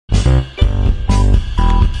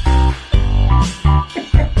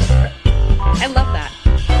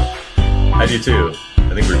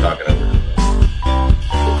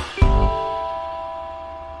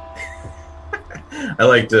I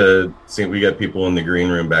like to see we got people in the green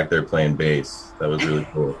room back there playing bass. That was really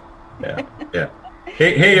cool. Yeah.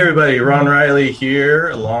 Hey, everybody. Ron Reilly here,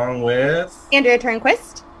 along with Andrea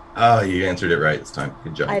Turnquist. Oh, you answered it right this time.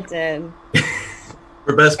 Good job. I did.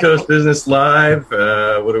 For Best Coast Business Live,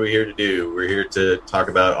 what are we here to do? We're here to talk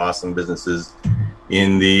about awesome businesses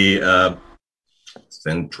in the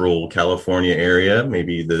Central California area,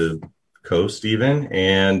 maybe the coast even.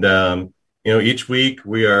 And, each week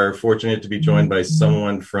we are fortunate to be joined by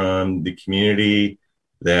someone from the community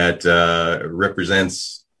that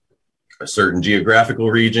represents a certain geographical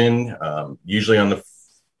region, usually on the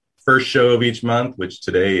first show of each month, which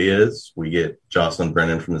today is. We get Jocelyn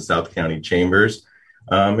Brennan from the South County Chambers.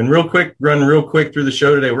 And real quick through the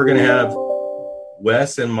show today, we're going to have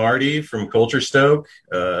Wes and Marty from Culture Stoke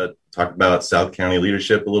talk about South County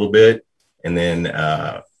leadership a little bit, and then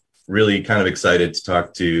really kind of excited to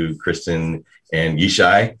talk to Kristin and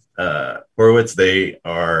Yishai Horowitz. They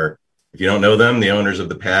are, if you don't know them, the owners of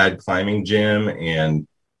the Pad Climbing Gym, and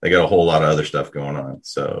they got a whole lot of other stuff going on.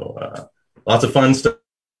 So lots of fun stuff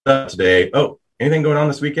today. Oh, anything going on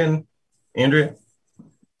this weekend, Andrea?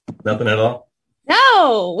 Nothing at all?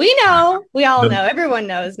 No, we know. We all know. Everyone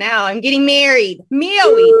knows now. I'm getting married.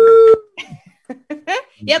 Yep,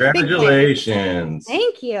 congratulations.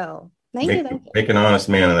 Thank you. Make an honest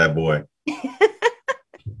man of that boy.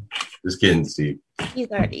 Just kidding, Steve.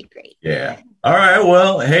 He's already great. Yeah. All right.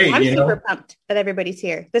 Well, hey, I'm super pumped that everybody's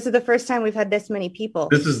here. This is the first time we've had this many people.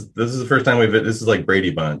 This is the first time this is like Brady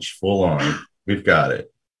Bunch, full on. We've got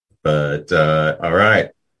it. But all right.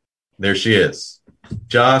 There she is.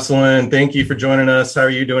 Jocelyn, thank you for joining us. How are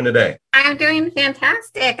you doing today? I'm doing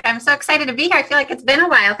fantastic. I'm so excited to be here. I feel like it's been a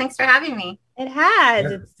while. Thanks for having me. It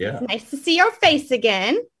has. Yeah. It's nice to see your face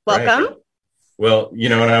again. Welcome. Right. Well,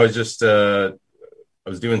 and I was just I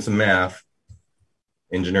was doing some math.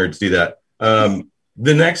 Engineers do that.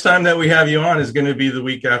 The next time that we have you on is going to be the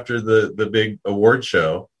week after the big award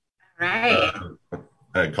show. Right.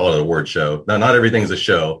 I call it an award show. Not everything's a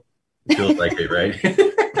show. It feels like it, right?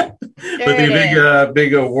 But the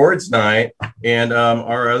big awards night, and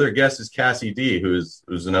our other guest is Cassie D, who's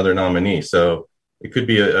another nominee. So it could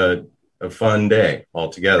be a fun day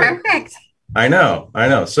altogether. Perfect. I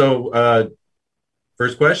know. So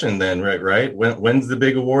first question then, right? When's the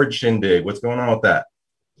big award shindig? What's going on with that?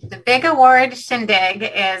 The big award shindig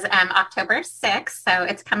is October 6th. So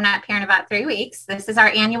it's coming up here in about 3 weeks. This is our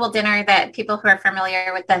annual dinner that people who are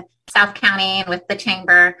familiar with the South County and with the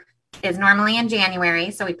Chamber is normally in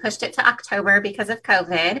January. So we pushed it to October because of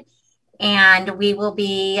COVID. And we will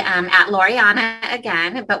be at Loriana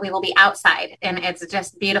again, but we will be outside. And it's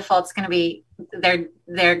just beautiful. It's going to be,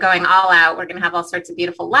 they're going all out. We're going to have all sorts of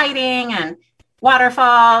beautiful lighting and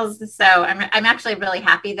waterfalls. So I'm actually really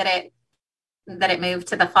happy that it moved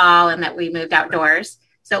to the fall and that we moved outdoors.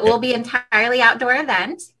 So it will be an entirely outdoor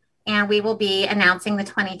event. And we will be announcing the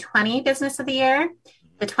 2020 Business of the Year,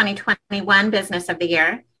 the 2021 Business of the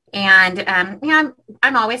Year. And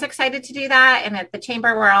I'm always excited to do that. And at the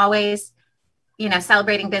Chamber, we're always,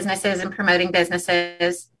 celebrating businesses and promoting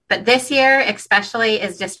businesses. But this year especially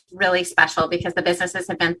is just really special because the businesses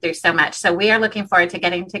have been through so much. So we are looking forward to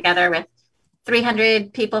getting together with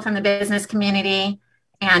 300 people from the business community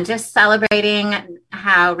and just celebrating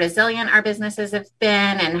how resilient our businesses have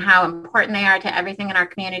been and how important they are to everything in our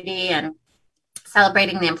community, and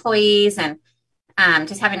celebrating the employees and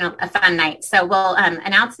just having a fun night. So we'll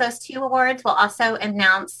announce those 2 awards. We'll also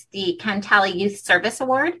announce the Ken Talley Youth Service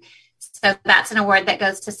Award. So that's an award that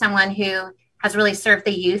goes to someone who has really served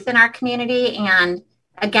the youth in our community. And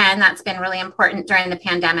again, that's been really important during the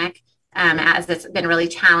pandemic, as it's been really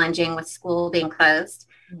challenging with school being closed.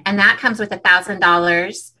 And that comes with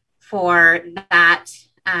 $1,000 for that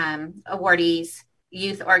awardee's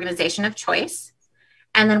youth organization of choice.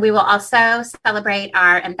 And then we will also celebrate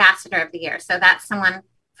our Ambassador of the Year. So that's someone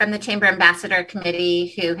from the Chamber Ambassador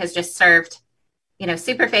Committee who has just served,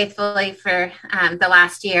 super faithfully for the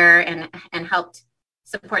last year and helped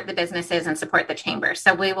support the businesses and support the Chamber.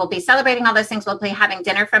 So we will be celebrating all those things. We'll be having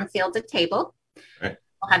dinner from field to table. Right.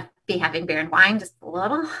 We'll be having beer and wine, just a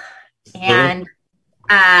little. And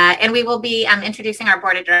we will be introducing our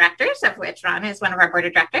board of directors, of which Ron is one of our board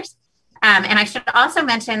of directors. And I should also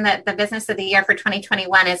mention that the Business of the Year for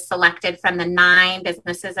 2021 is selected from the 9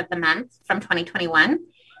 businesses of the month from 2021,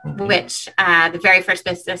 which the very first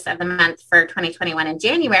business of the month for 2021 in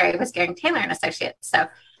January was Gehring Taylor and Associates. So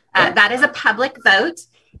that is a public vote,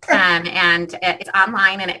 and it's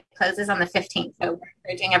online and it closes on the 15th. So we're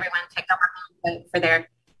encouraging everyone to go and vote for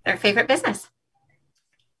their favorite business.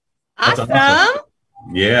 Awesome.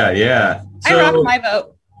 Yeah. So, I rock my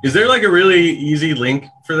vote. Is there like a really easy link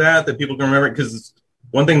for that people can remember? Because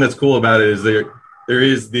one thing that's cool about it is there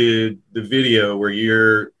is the video where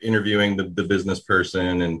you're interviewing the business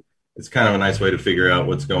person, and it's kind of a nice way to figure out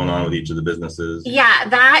what's going on with each of the businesses. Yeah,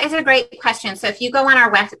 that is a great question. So if you go on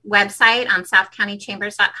our website on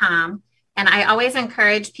southcountychambers.com, and I always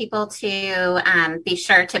encourage people to be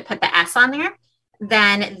sure to put the S on there,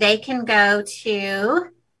 then they can go to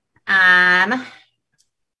a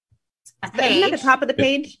page. At the top of the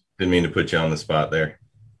page. Didn't mean to put you on the spot there.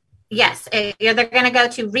 Yes, they're going to go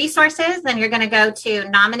to resources, then you're going to go to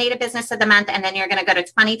nominate a business of the month, and then you're going to go to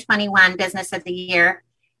 2021 business of the year.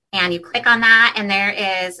 And you click on that, and there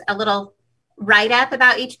is a little write-up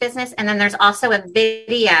about each business. And then there's also a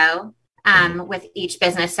video with each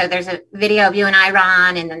business. So there's a video of you and I,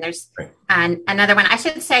 Ron, and then there's another one. I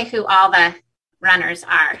should say who all the runners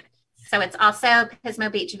are. So it's also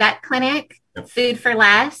Pismo Beach Vet Clinic, Food for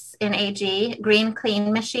Less in AG, Green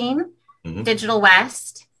Clean Machine, Digital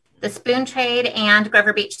West, the Spoon Trade, and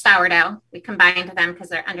Grover Beach Sourdough. We combined them because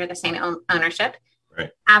they're under the same ownership.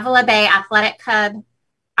 Right. Avila Bay Athletic Club,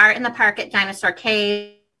 Art in the Park at Dinosaur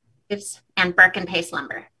Caves, and Burke and Pace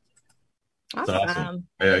Lumber. Awesome.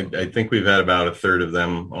 I think we've had about a third of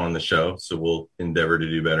them on the show, so we'll endeavor to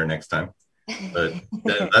do better next time. But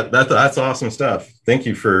that's awesome stuff. Thank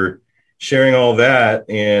you for sharing all that,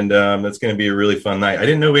 and that's going to be a really fun night. I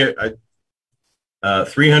didn't know we had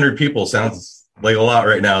 300 people. Sounds like a lot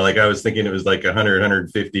right now. Like I was thinking it was like 100,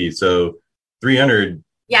 150. So 300.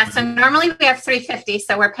 Yeah. So normally we have 350.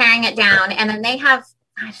 So we're paring it down, and then they have,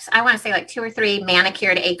 I want to say like 2 or 3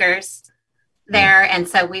 manicured acres there. And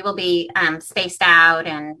so we will be spaced out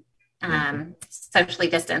and socially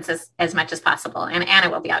distanced as much as possible. And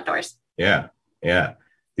it will be outdoors. Yeah. Yeah.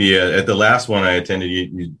 At the last one I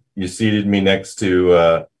attended, you seated me next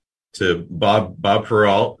to Bob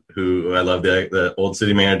Peralt, who I love, the old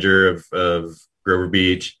city manager of Grover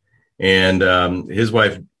Beach, and his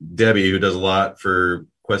wife, Debbie, who does a lot for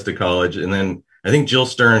Cuesta College. And then I think Jill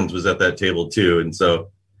Stearns was at that table too. And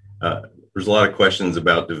so there's a lot of questions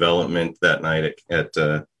about development that night at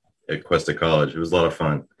Cuesta College. It was a lot of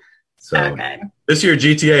fun. So this year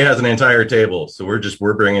GTA has an entire table. So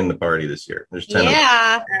we're bringing the party this year. There's 10 of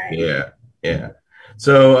them. Yeah.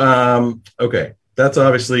 So, okay. That's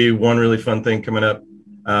obviously one really fun thing coming up.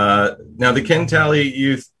 Now the Ken Talley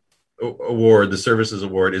Youth Award, the Services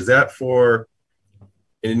Award, is that for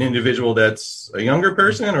an individual that's a younger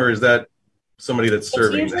person, or is that somebody that's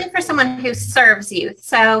serving? It's usually for someone who serves youth.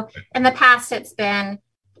 So in the past, it's been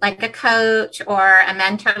like a coach or a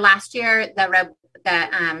mentor. Last year, the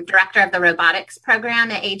director of the robotics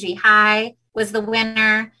program at AG High was the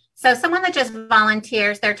winner. So someone that just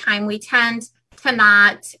volunteers their time. We tend to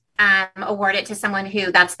not award it to someone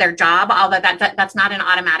who that's their job, although that's not an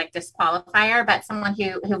automatic disqualifier, but someone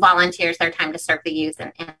who volunteers their time to serve the youth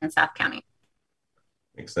in South County.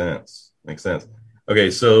 Makes sense.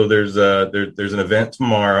 Okay, so there's an event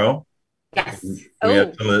tomorrow. Yes. We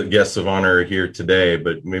have some of the guests of honor here today,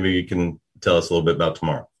 but maybe you can tell us a little bit about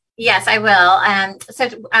tomorrow. Yes, I will.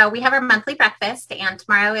 So we have our monthly breakfast, and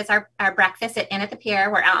tomorrow is our breakfast at Inn at the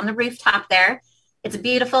Pier. We're out on the rooftop there. It's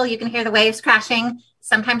beautiful. You can hear the waves crashing.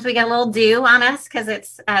 Sometimes we get a little dew on us because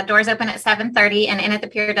it's doors open at 7:30, and Inn at the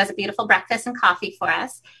Pier does a beautiful breakfast and coffee for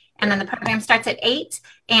us. And then the program starts at 8,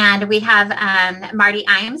 and we have Marty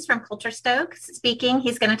Imes from Culture Stokes speaking.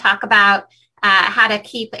 He's going to talk about how to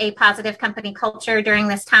keep a positive company culture during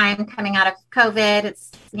this time coming out of COVID.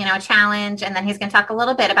 It's, a challenge. And then he's going to talk a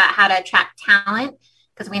little bit about how to attract talent,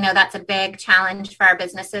 because we know that's a big challenge for our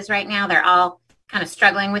businesses right now. They're all kind of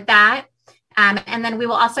struggling with that. And then we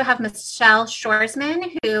will also have Michelle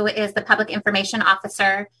Shoresman, who is the Public Information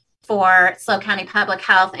Officer for SLO County Public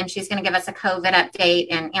Health, and she's going to give us a COVID update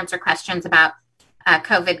and answer questions about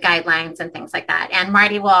COVID guidelines and things like that. And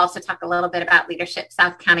Marty will also talk a little bit about Leadership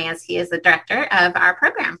South County, as he is the director of our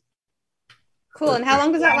program. Cool. And how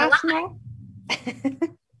long does that last tomorrow?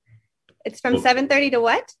 It's from 7:30 to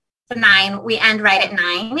what? To 9. We end right at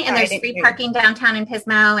 9, and there's free parking downtown in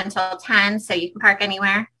Pismo until 10, so you can park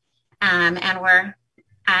anywhere. And we're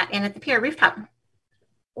in at the Pier rooftop.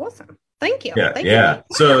 Awesome. Thank you. Yeah.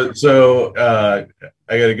 So I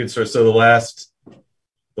got a good story. So the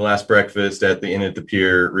last breakfast at the Inn at the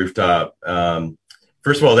Pier rooftop.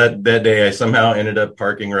 First of all, that day I somehow ended up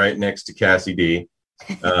parking right next to Cassie D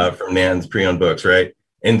from Nan's Pre-Owned Books, right?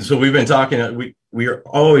 And so we've been talking. We are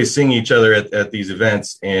always seeing each other at these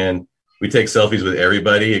events, and we take selfies with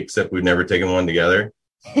everybody except we've never taken one together.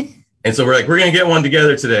 And so we're like, we're gonna get one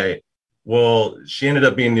together today. Well, she ended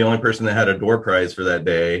up being the only person that had a door prize for that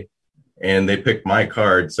day, and they picked my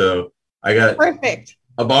card. So I got perfect.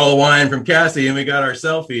 A bottle of wine from Cassie, and we got our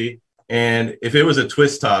selfie. And if it was a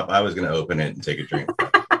twist top, I was going to open it and take a drink.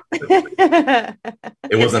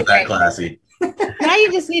 It wasn't that classy. Now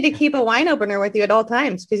you just need to keep a wine opener with you at all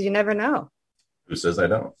times because you never know. Who says I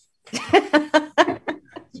don't?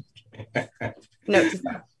 No.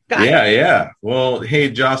 Yeah. Well,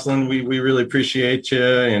 hey, Jocelyn, we really appreciate you,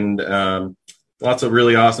 and lots of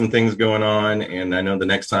really awesome things going on. And I know the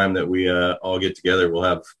next time that we all get together, we'll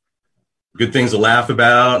have good things to laugh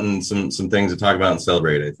about and some things to talk about and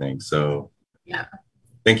celebrate, I think. So, yeah.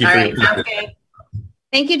 Thank you. All right, sounds good.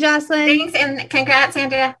 Thank you, Jocelyn. Thanks, and congrats,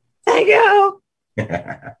 Andrea. Thank you.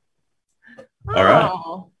 All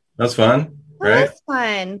right. That's fun. Well, right? That's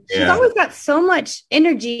fun. She's always got so much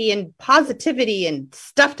energy and positivity and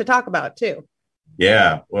stuff to talk about too.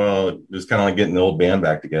 Yeah. Well, it was kind of like getting the old band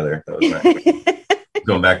back together. That was nice.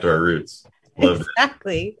 Going back to our roots. Loved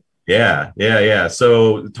exactly. it. Yeah.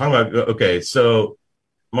 So talking about, so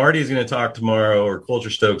Marty's going to talk tomorrow, or Culture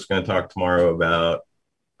Stoke's going to talk tomorrow about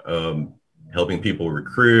helping people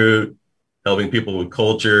recruit, helping people with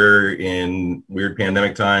culture in weird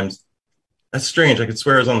pandemic times. That's strange. I could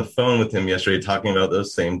swear I was on the phone with him yesterday talking about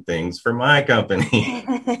those same things for my company.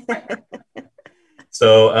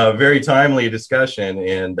 So very timely discussion,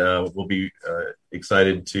 and we'll be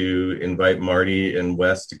excited to invite Marty and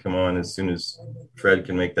Wes to come on as soon as Fred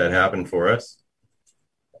can make that happen for us.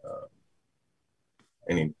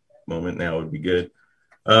 Any moment now would be good.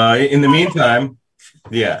 In the meantime,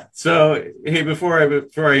 yeah. So hey, before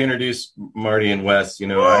I introduce Marty and Wes,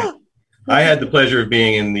 I had the pleasure of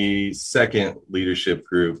being in the second leadership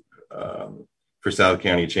group for South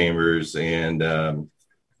County Chambers, and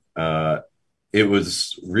it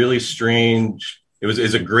was really strange. It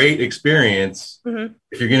was a great experience. Mm-hmm.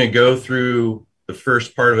 If you're going to go through the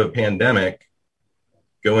first part of a pandemic,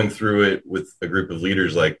 going through it with a group of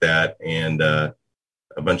leaders like that, and a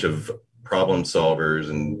bunch of problem solvers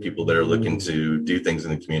and people that are looking to do things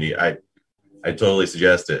in the community, I totally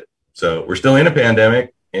suggest it. So we're still in a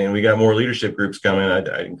pandemic, and we got more leadership groups coming. I'd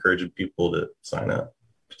encourage people to sign up.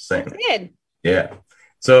 Just saying. Good. Yeah.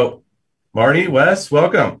 So Marty, Wes,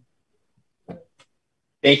 welcome.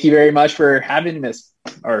 Thank you very much for having us,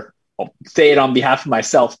 or I'll say it on behalf of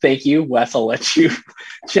myself. Thank you, Wes. I'll let you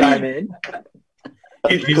chime in.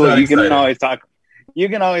 He's cool. You can always talk. You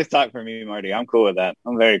can always talk for me, Marty. I'm cool with that.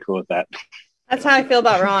 I'm very cool with that. That's how I feel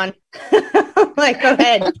about Ron. Like, go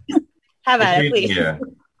ahead. Have at it, please. Yeah.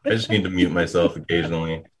 I just need to mute myself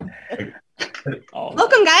occasionally.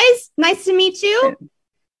 Welcome, guys. Nice to meet you.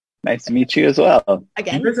 Nice to meet you as well.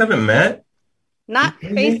 Again. You guys haven't met? Not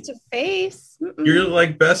face to face. Your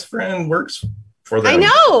like best friend works for them. I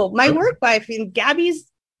know. My work wife, and Gabby's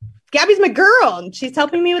my girl, and she's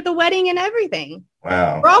helping me with the wedding and everything.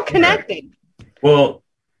 Wow. We're all connected. Well,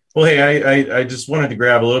 hey, I just wanted to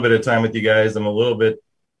grab a little bit of time with you guys. I'm a little bit,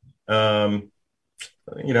 not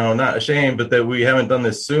ashamed, but that we haven't done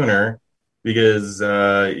this sooner, because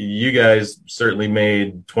you guys certainly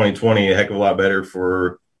made 2020 a heck of a lot better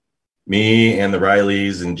for me and the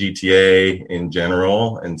Reillys and GTA in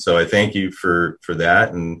general. And so I thank you for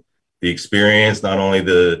that, and the experience, not only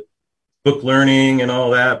the book learning and all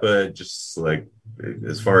that, but just like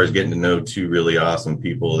as far as getting to know two really awesome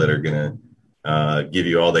people that are going to give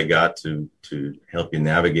you all they got to help you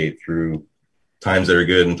navigate through times that are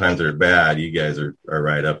good and times that are bad. You guys are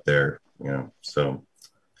right up there, so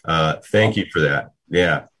thank you for that.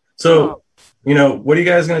 Yeah. So, what are you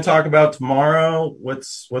guys going to talk about tomorrow?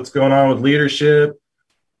 What's going on with leadership?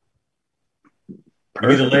 Give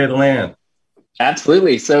me the lay of the land.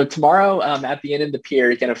 Absolutely. So tomorrow at the end of the pier,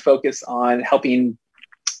 you're going to focus on helping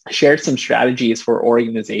share some strategies for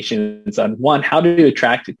organizations on, one, how to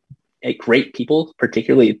attract great people,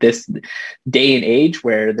 particularly this day and age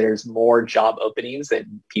where there's more job openings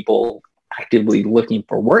than people actively looking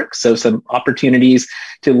for work. So some opportunities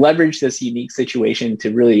to leverage this unique situation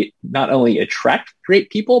to really not only attract great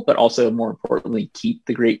people, but also more importantly, keep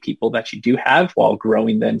the great people that you do have while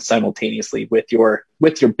growing them simultaneously with your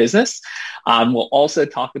business. We'll also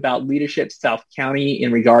talk about leadership South County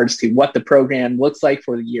in regards to what the program looks like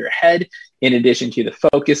for the year ahead, in addition to the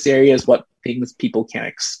focus areas, what things people can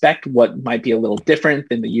expect, what might be a little different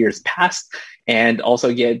than the years past, and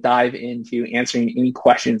also dive into answering any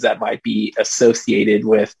questions that might be associated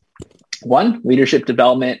with, one, leadership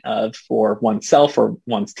development for oneself or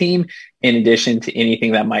one's team, in addition to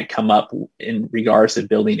anything that might come up in regards to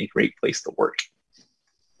building a great place to work.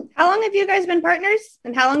 How long have you guys been partners,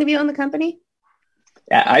 and how long have you owned the company?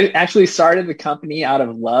 Yeah, I actually started the company out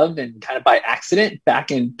of love and kind of by accident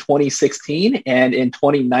back in 2016, and in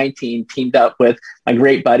 2019 teamed up with my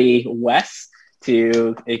great buddy Wes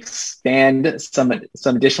to expand some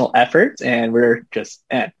additional efforts, and we're just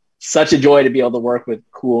such a joy to be able to work with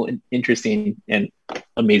cool and interesting and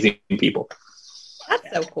amazing people.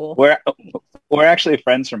 That's so cool. We're actually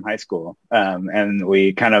friends from high school, and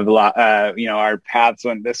we kind of our paths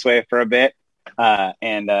went this way for a bit,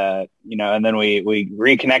 and then we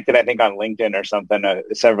reconnected, I think, on LinkedIn or something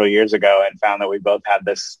several years ago, and found that we both had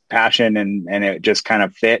this passion, and it just kind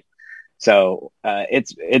of fit. So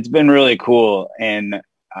it's been really cool, and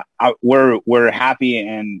we're happy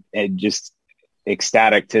and just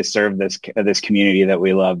ecstatic to serve this community that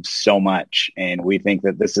we love so much, and we think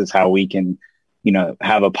that this is how we can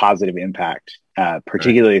have a positive impact,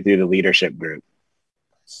 particularly through the leadership group.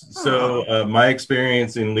 So my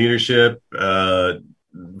experience in leadership,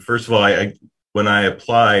 first of all, when I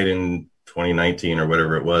applied in 2019 or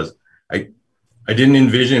whatever it was, I didn't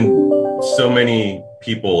envision so many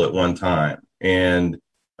people at one time. And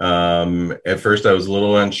at first I was a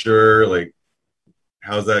little unsure, like,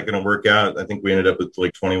 how's that going to work out? I think we ended up with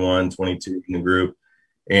like 21, 22 in the group.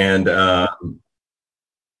 And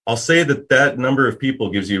I'll say that number of people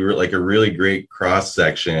gives you like a really great cross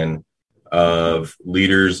section of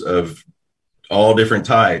leaders of all different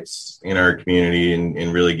types in our community,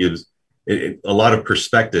 and really gives it a lot of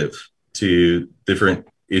perspective to different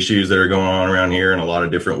issues that are going on around here, and a lot of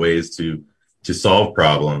different ways to solve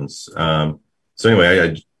problems. So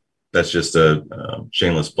anyway, that's just a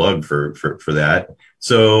shameless plug for that.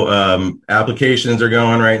 So applications are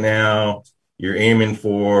going right now. You're aiming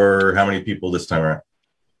for how many people this time around?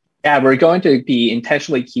 Yeah, we're going to be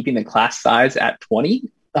intentionally keeping the class size at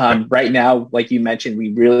 20. Right now, like you mentioned,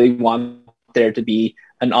 we really want there to be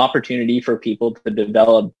an opportunity for people to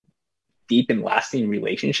develop deep and lasting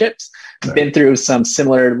relationships. Right. Been through some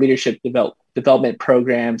similar leadership development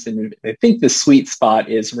programs, and I think the sweet spot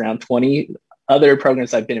is around 20. Other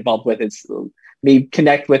programs I've been involved with, it's maybe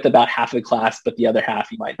connect with about half of the class, but the other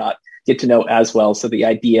half you might not get to know as well. So the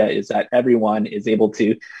idea is that everyone is able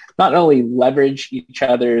to not only leverage each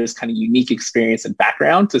other's kind of unique experience and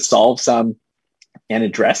background to solve some and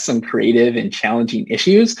address some creative and challenging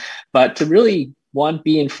issues, but to really, one,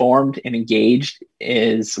 be informed and engaged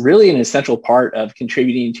is really an essential part of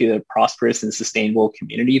contributing to the prosperous and sustainable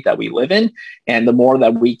community that we live in. And the more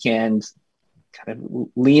that we can kind of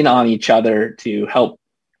lean on each other to help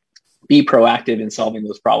be proactive in solving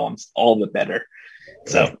those problems, all the better.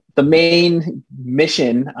 So the main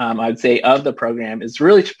mission, I'd say, of the program is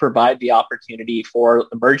really to provide the opportunity for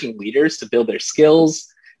emerging leaders to build their skills,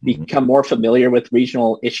 become more familiar with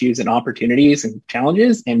regional issues and opportunities and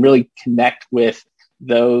challenges, and really connect with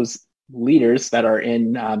those leaders that are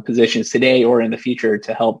in positions today or in the future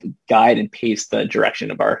to help guide and pace the direction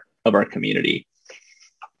of our community.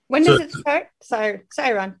 When does it start? Sorry,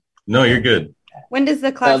 Ron. No, you're good. When does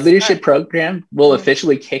the class leadership start? program will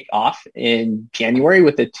officially kick off in January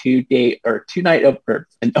with a 2-day or 2-night or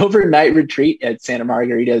an overnight retreat at Santa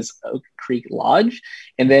Margarita's Oak Creek Lodge.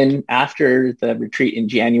 And then after the retreat in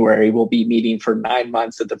January, we'll be meeting for 9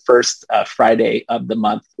 months at the first Friday of the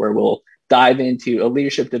month, where we'll dive into a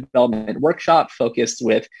leadership development workshop focused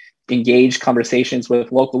with engaged conversations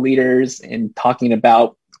with local leaders and talking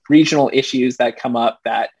about regional issues that come up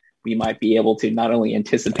that we might be able to not only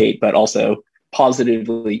anticipate, but also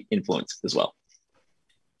positively influence as well.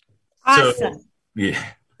 Awesome. So, yeah,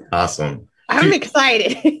 awesome. I'm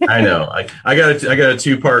excited. I know. I got a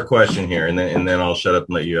 2-part question here, and then I'll shut up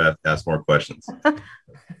and let you ask more questions.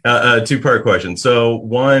 2-part question. So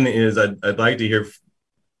one is I'd like to hear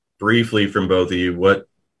briefly from both of you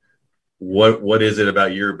what is it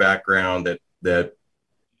about your background that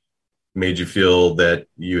made you feel that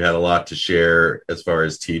you had a lot to share as far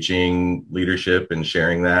as teaching leadership and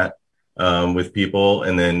sharing that with people?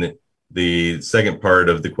 And then the second part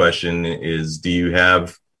of the question is, do you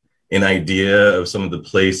have an idea of some of the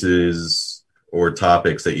places or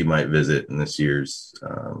topics that you might visit in this year's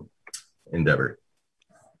endeavor?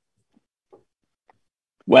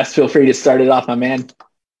 Wes, feel free to start it off, my man.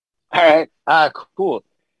 All right. Cool.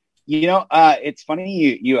 It's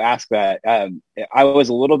funny you ask that. I was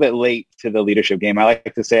a little bit late to the leadership game. I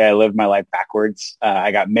like to say I lived my life backwards.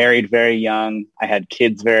 I got married very young. I had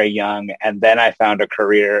kids very young. And then I found a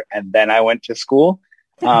career, and then I went to school.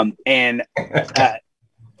 It's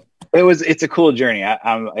a cool journey.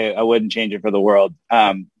 I wouldn't change it for the world.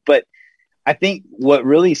 But I think what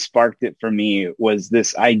really sparked it for me was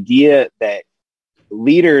this idea that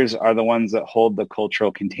leaders are the ones that hold the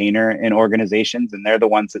cultural container in organizations, and they're the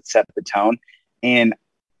ones that set the tone. And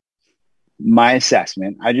my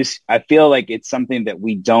assessment, I feel like it's something that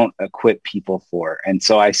we don't equip people for. And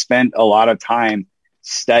so I spent a lot of time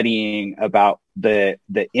studying about the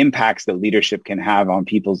impacts that leadership can have on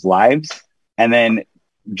people's lives, and then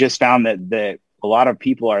just found that a lot of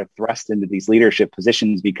people are thrust into these leadership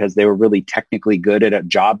positions because they were really technically good at a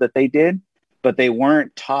job that they did, but they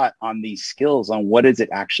weren't taught on these skills on what does it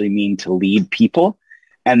actually mean to lead people.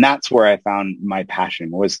 And that's where I found my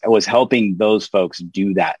passion was helping those folks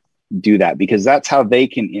do that, because that's how they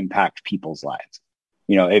can impact people's lives.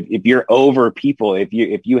 You know, if you're over people, if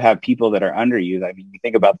you have people that are under you, I mean, you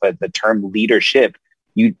think about the term leadership,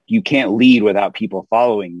 you can't lead without people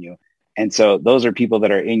following you. And so those are people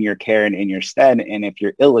that are in your care and in your stead. And if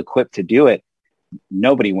you're ill-equipped to do it,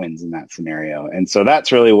 nobody wins in that scenario. And so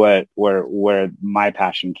that's really where my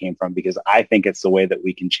passion came from, because I think it's the way that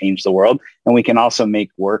we can change the world. And we can also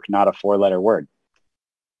make work not a 4-letter word.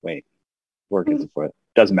 Wait, work is a 4.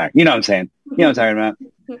 Doesn't matter. You know what I'm saying? You know what I'm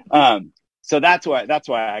talking about? So that's why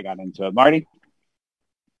I got into it. Marty?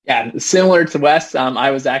 Yeah, similar to Wes, I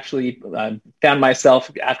was actually found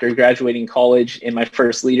myself after graduating college in my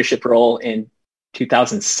first leadership role in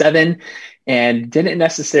 2007, and didn't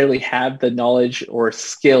necessarily have the knowledge or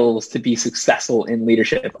skills to be successful in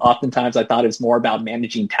leadership. Oftentimes, I thought it was more about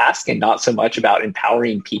managing tasks and not so much about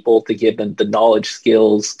empowering people to give them the knowledge,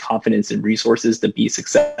 skills, confidence, and resources to be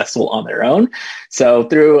successful on their own. So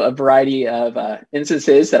through a variety of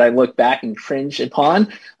instances that I look back and cringe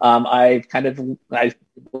upon, I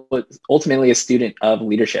was ultimately a student of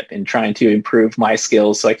leadership and trying to improve my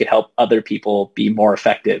skills so I could help other people be more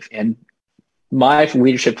effective. And my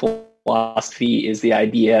leadership philosophy is the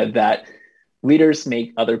idea that leaders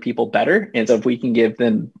make other people better. And so if we can give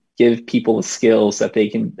people the skills that they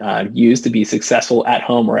can use to be successul at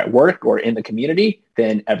home or at work or in the community,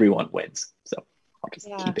 then everyone wins. So I'll just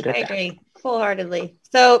keep it at that. I agree wholeheartedly.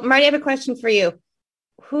 So Marty, I have a question for you.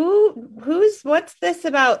 What's this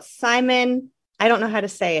about Simon? I don't know how to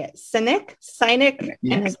say it. Sinek,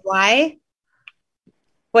 yeah. And his why?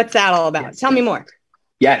 What's that all about? Yes. Tell me more.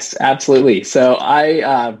 Yes, absolutely. So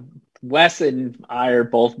Wes and I are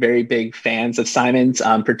both very big fans of Simon's,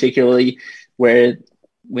 particularly when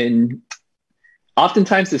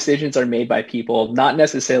oftentimes decisions are made by people, not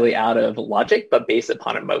necessarily out of logic, but based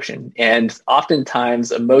upon emotion. And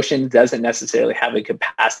oftentimes emotion doesn't necessarily have a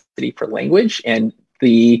capacity for language. And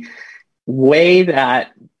the way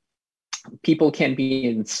that people can be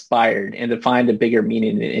inspired and to find a bigger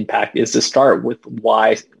meaning and impact is to start with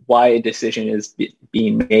why a decision is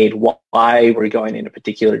being made, why we're going in a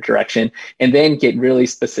particular direction, and then get really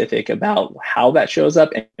specific about how that shows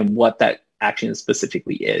up and what that action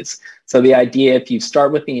specifically is. So the idea, if you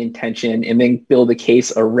start with the intention and then build a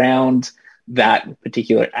case around that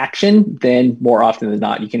particular action, then more often than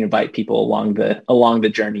not, you can invite people along the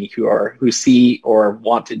journey who see or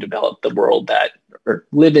want to develop the world that, or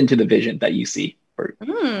live into the vision that you see for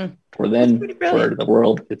them, for the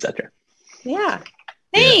world, etc. Yeah.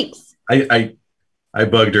 Thanks. Yeah. I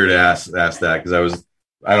bugged her to ask that because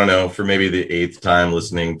I don't know, for maybe the 8th time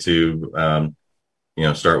listening to,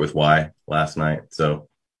 Start With Why last night. So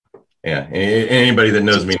yeah, anybody that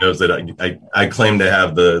knows me knows that I claim to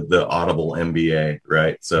have the Audible MBA,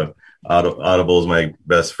 right? So Audible is my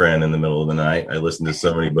best friend in the middle of the night. I listen to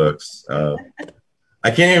so many books. I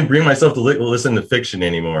can't even bring myself to listen to fiction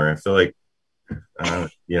anymore. I feel like, I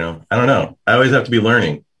don't know. I always have to be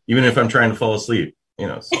learning, even if I'm trying to fall asleep,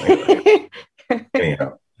 So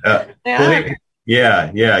anyhow,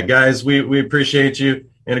 yeah, guys, we appreciate you.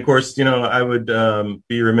 And of course, I would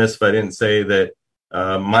be remiss if I didn't say that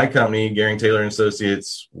my company, Gehring Taylor and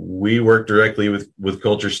Associates, we work directly with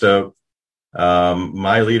Culture Stoke.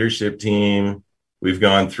 My leadership team, we've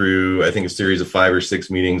gone through, I think, a series of 5 or 6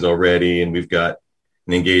 meetings already, and we've got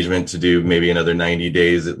an engagement to do maybe another 90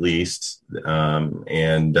 days at least,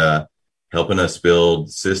 and helping us build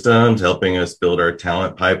systems, helping us build our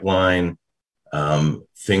talent pipeline,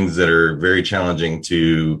 things that are very challenging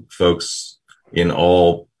to folks in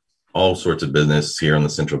all sorts of business here on the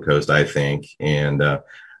Central Coast, I think. And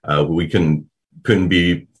we couldn't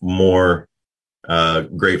be more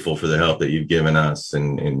grateful for the help that you've given us,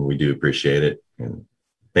 and we do appreciate it. And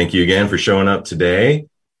thank you again for showing up today.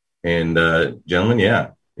 And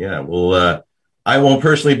gentlemen, we'll I won't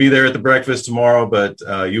personally be there at the breakfast tomorrow, but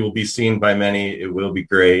you will be seen by many. It will be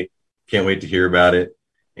great. Can't wait to hear about it.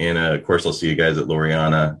 And of course, I'll see you guys at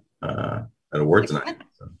Loriana at award tonight.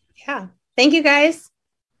 So. Yeah. Thank you, guys.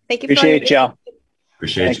 Thank you. Appreciate y'all.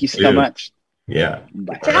 Thank you so much. Yeah.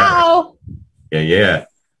 Bye. Ciao. Yeah.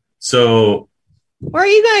 So where are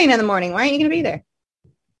you going in the morning? Why aren't you going to be there?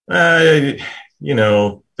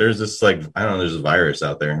 There's this there's a virus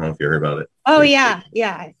out there. I don't know if you heard about it. Oh, yeah.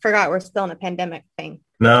 Yeah. I forgot we're still in a pandemic thing.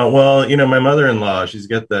 No, well, my mother-in-law, she's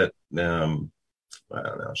got that, I don't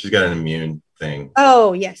know, she's got an immune thing.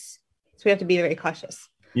 Oh, yes. So we have to be very cautious.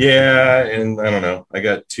 Yeah. And I don't know, I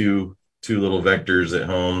got two two little vectors at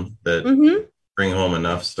home that bring home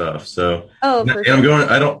enough stuff. So, oh, and I'm going.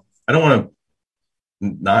 I don't want to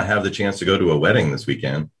not have the chance to go to a wedding this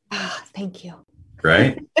weekend. Oh, thank you.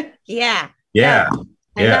 Right? Yeah. Yeah.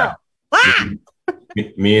 I know. Ah!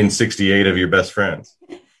 Me and 68 of your best friends.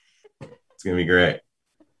 It's gonna be great.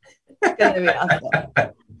 It's gonna be awesome.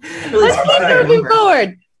 Let's keep moving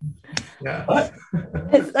forward. Yeah.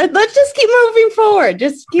 Let's just keep moving forward.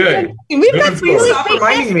 Just keep. We've got really stop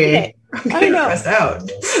reminding me. I know. Pressed out.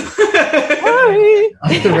 Sorry.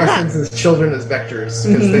 I have to reference children as vectors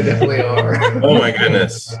because they definitely are. Oh my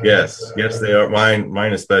goodness. Yes, they are.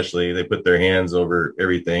 Mine especially. They put their hands over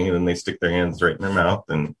everything and then they stick their hands right in their mouth.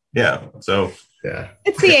 And so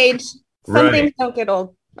it's the age. Some things don't get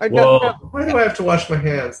old. Or don't. Why do I have to wash my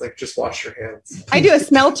hands? Like, just wash your hands. I do a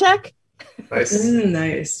smell check. Nice.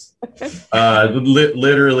 Nice.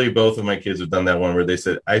 Literally both of my kids have done that one where they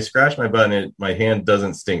said, I scratched my butt and my hand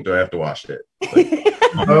doesn't stink. Do I have to wash it? Like,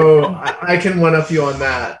 I can one up you on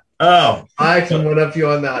that. Oh, I can one up you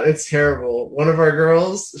on that. It's terrible. One of our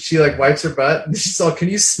girls, she like wipes her butt and she's all, can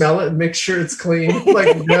you smell it and make sure it's clean? I'm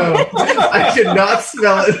like, no, I cannot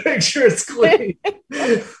smell it and make sure it's clean.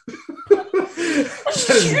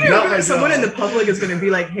 Someone in the public is going to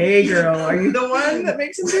be like, hey girl, are you the one that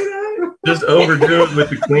makes him do that? Just overdo it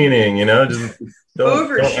with the cleaning, just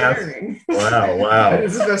don't ask. Wow. I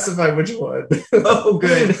didn't specify which one. Oh,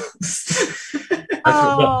 good.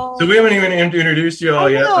 So we haven't even introduced you all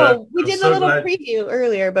yet. No, we did a little preview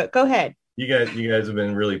earlier, but go ahead. You guys have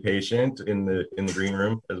been really patient in the green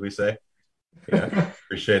room, as we say. Yeah,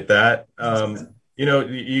 appreciate that.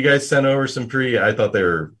 You guys sent over some I thought they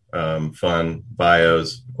were fun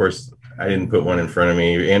bios. Of course, I didn't put one in front of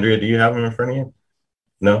me. Andrea, do you have them in front of you?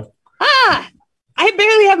 No? I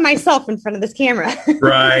barely have myself in front of this camera.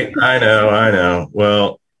 Right. I know.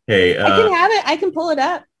 Well, hey. I can have it. I can pull it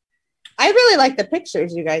up. I really like the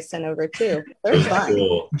pictures you guys sent over too. They're fun.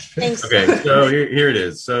 Cool. Thanks. Okay, so here it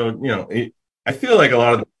is. So, I feel like a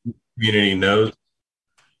lot of the community knows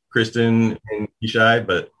Kristin and Yishai,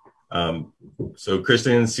 but so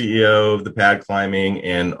Kristin, CEO of the Pad Climbing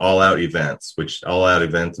and All Out Events, which All Out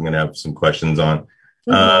Events I'm going to have some questions on.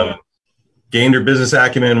 Gained her business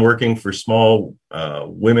acumen working for small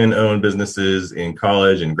women-owned businesses in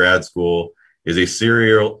college and grad school, is a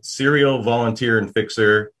serial volunteer and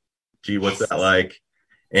fixer. Gee, what's that like?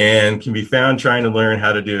 And can be found trying to learn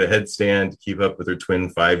how to do a headstand to keep up with her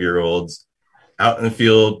twin 5-year-olds out in the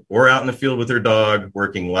field with her dog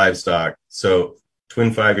working livestock. So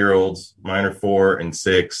twin 5-year-olds, mine are 4 and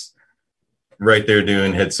 6, right there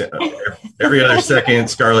doing headstand. Every other second,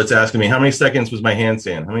 Scarlett's asking me, how many seconds was my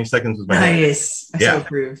handstand? How many seconds was my Nice. I so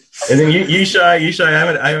approve. And then Yishai,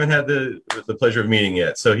 I haven't had the pleasure of meeting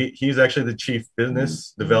yet. So he's actually the chief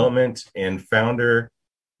business development and founder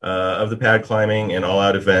of the Pad Climbing and All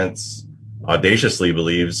Out Events. Audaciously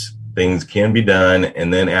believes things can be done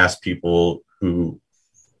and then ask people to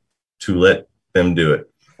let them do it.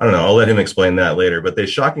 I don't know. I'll let him explain that later, but they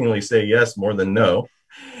shockingly say yes more than no.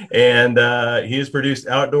 And he has produced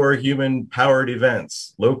outdoor human-powered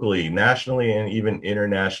events locally, nationally, and even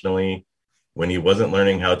internationally when he wasn't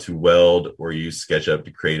learning how to weld or use SketchUp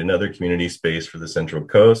to create another community space for the Central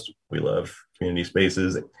Coast. We love community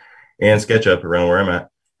spaces and SketchUp around where I'm at.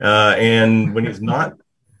 And when he's not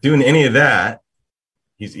doing any of that,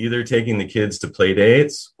 he's either taking the kids to play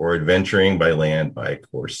dates or adventuring by land, bike,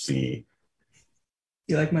 or sea.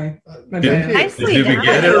 You like my Nicely did we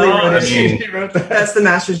get it all? That's the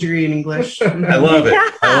master's degree in English. I love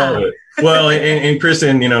it. Well, and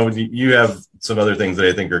Kristin, you have some other things that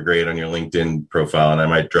I think are great on your LinkedIn profile, and I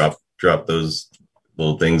might drop those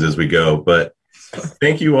little things as we go. But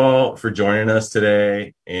thank you all for joining us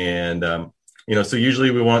today. And so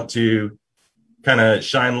usually we want to kind of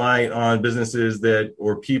shine light on businesses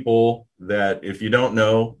or people that if you don't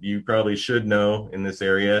know, you probably should know in this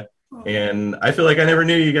area. And I feel like I never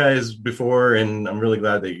knew you guys before, and I'm really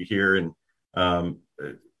glad that you're here and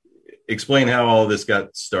explain how all this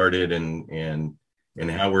got started and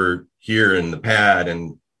how we're here in the pad.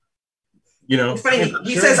 And it's funny.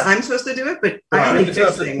 He says I'm supposed to do it, but I only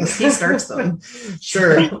fix things. He starts them.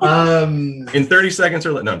 Sure. In 30 seconds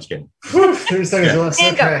or no, I'm just kidding. 30 seconds or less.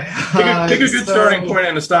 Okay. Pick a good starting point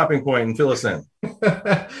and a stopping point and fill us in.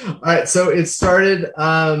 All right. So it started.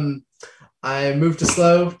 I moved to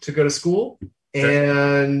SLO to go to school,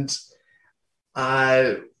 and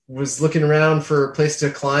I was looking around for a place to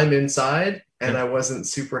climb inside, and I wasn't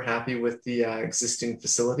super happy with the existing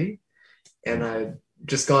facility. And I'd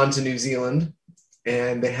just gone to New Zealand,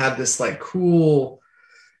 and they had this like cool,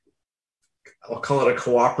 I'll call it a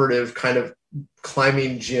cooperative kind of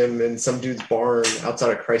climbing gym in some dude's barn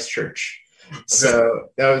outside of Christchurch. So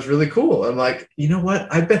that was really cool. I'm like, you know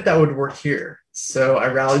what? I bet that would work here. So I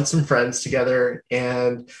rallied some friends together,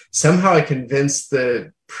 and somehow I convinced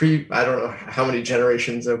I don't know how many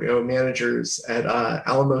generations ago managers at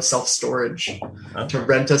Alamo Self-Storage to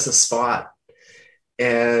rent us a spot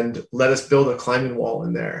and let us build a climbing wall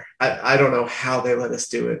in there. I don't know how they let us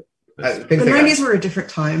do it. I think the 90s were a different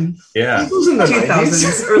time. Yeah. It was in the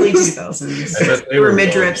 2000s, early 2000s. There were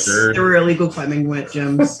midriffs. There were illegal climbing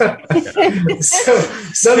gyms.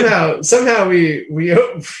 So somehow we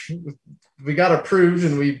got approved,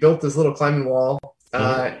 and we built this little climbing wall.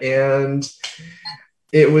 And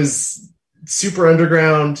it was super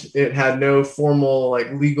underground. It had no formal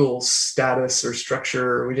legal status or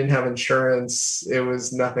structure. We didn't have insurance. It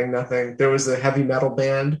was nothing. There was a heavy metal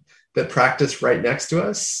band that practiced right next to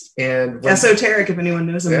us, and Esoteric, if anyone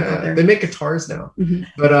knows them out there. They make guitars now. Mm-hmm.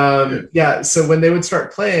 But so when they would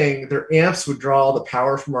start playing, their amps would draw all the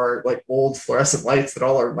power from our old fluorescent lights, that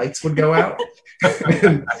all our lights would go out.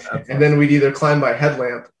 and then we'd either climb by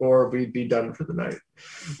headlamp or we'd be done for the night.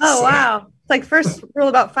 Oh, wow. It's like first rule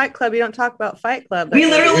about Fight Club, you don't talk about Fight Club. We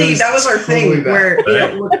literally, that was our thing where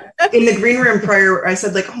in the green room prior, I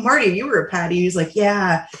said oh, Marty, you were a Patty. He was like,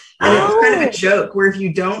 yeah. And it was kind of a joke where if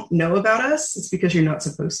you don't know about us, it's because you're not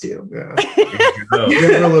supposed to. Yeah. But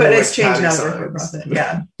it's changed now for profit.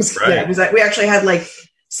 Yeah. Right. Yeah, we actually had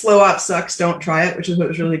slow op sucks, don't try it, which is what it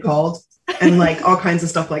was really called. And all kinds of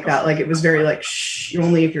stuff like that. It was very shh,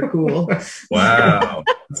 only if you're cool. Wow.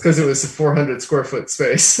 It's because it was a 400 square foot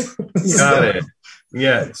space. Got it.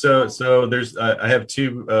 Yeah. So there's I have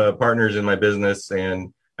two partners in my business,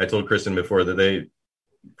 and I told Kristin before that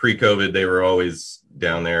pre-COVID, they were always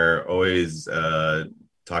down there, always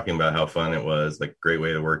talking about how fun it was, great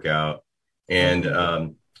way to work out. And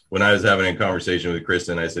when I was having a conversation with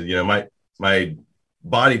Kristin, I said, my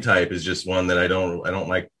body type is just one that I don't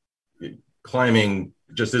like. Climbing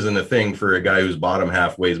just isn't a thing for a guy whose bottom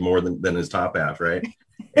half weighs more than his top half, right?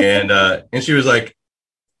 And she was like,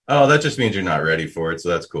 oh, that just means you're not ready for it, so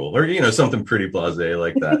that's cool. Or something pretty blasé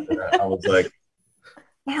like that. And I was like,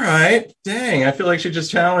 all right, dang, I feel like she just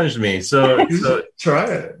challenged me. So try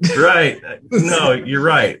it. Right. No, you're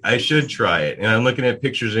right. I should try it. And I'm looking at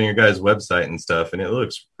pictures on your guys' website and stuff, and it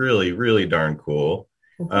looks really, really darn cool.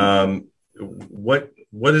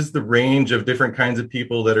 What is the range of different kinds of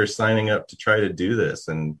people that are signing up to try to do this?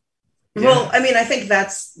 And well, I mean, I think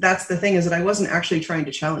that's the thing, is that I wasn't actually trying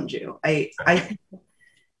to challenge you. The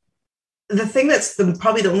thing that's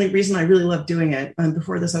probably the only reason I really loved doing it.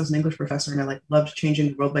 Before this, I was an English professor, and I loved changing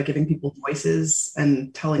the world by giving people voices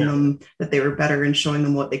and telling them that they were better and showing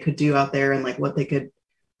them what they could do out there and what they could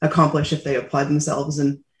accomplish if they applied themselves.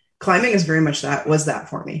 And climbing is very much was that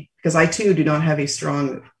for me, because I too do not have a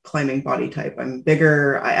strong climbing body type. I'm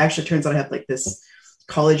bigger. I actually, turns out I have this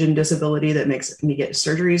collagen disability that makes me get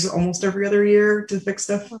surgeries almost every other year to fix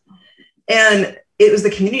stuff. And it was the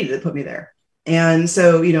community that put me there. And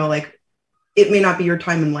so, it may not be your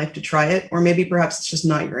time in life to try it, or maybe perhaps it's just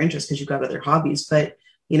not your interest because you've got other hobbies. But,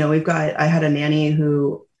 I had a nanny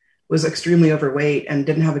who was extremely overweight and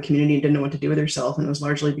didn't have a community and didn't know what to do with herself. And it was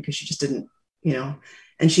largely because she just didn't,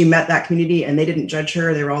 and she met that community, and they didn't judge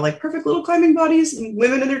her. They were all perfect little climbing bodies, and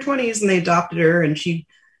women in their 20s, and they adopted her. And she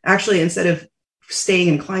actually, instead of staying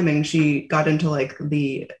in climbing, she got into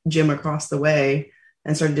the gym across the way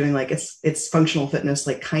and started doing it's functional fitness,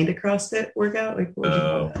 kind of CrossFit workout.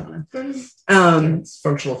 It's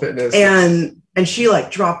functional fitness. And she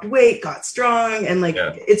dropped weight, got strong, and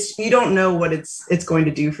it's, you don't know what it's going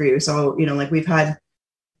to do for you. So, we've had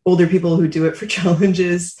older people who do it for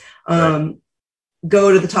challenges,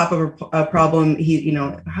 go to the top of a problem. He,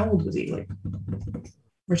 how old was he?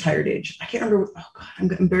 Retired age. I can't remember. Oh God,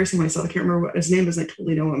 I'm embarrassing myself. I can't remember what his name is. I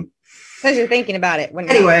totally know him. Because you're thinking about it.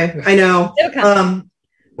 Anyway, I know.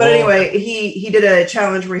 But anyway, he did a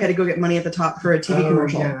challenge where he had to go get money at the top for a TV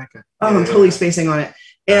commercial. I'm totally spacing on it.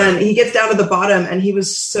 And he gets down to the bottom, and he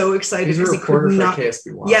was so excited because he could not.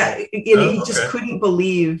 KSBY. Yeah, he just couldn't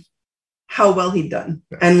believe how well he'd done,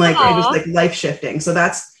 and it was life shifting. So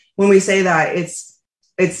that's when we say that it's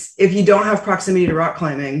if you don't have proximity to rock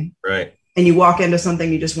climbing, right, and you walk into something,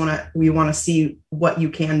 we want to see what you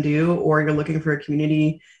can do, or you're looking for a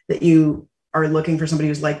community that you are looking for somebody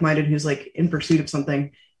who's like-minded, who's in pursuit of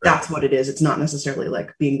something. That's what it is. It's not necessarily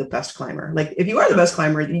being the best climber. If you are the best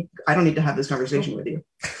climber, I don't need to have this conversation with you.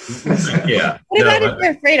 Yeah. What about if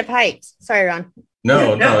you're afraid of heights? Sorry, Ron.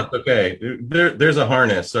 No, it's okay. There's a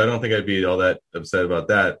harness, so I don't think I'd be all that upset about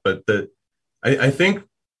that. But I think,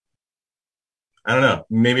 I don't know,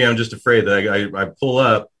 maybe I'm just afraid that I pull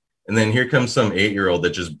up and then here comes some 8-year-old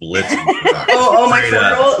that just blitzes.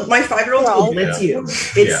 My 5-year-old will blitz you.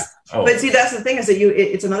 But see, that's the thing is that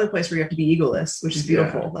it's another place where you have to be egoless, which is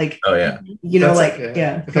beautiful. Like,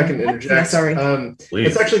 if I can interject, sorry.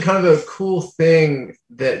 It's actually kind of a cool thing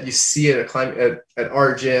that you see at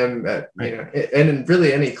our gym, and in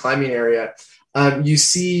really any climbing area. You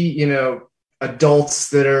see, adults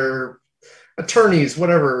that are attorneys,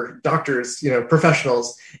 whatever, doctors,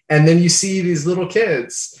 professionals, and then you see these little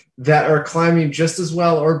kids that are climbing just as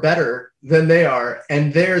well or better than they are,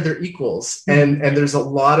 and they're equals. And there's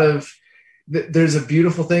there's a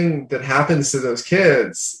beautiful thing that happens to those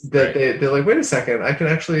kids that they're like, wait a second, I can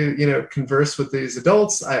actually converse with these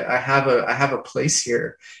adults. I have a place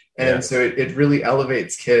here, and so it really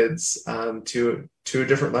elevates kids to a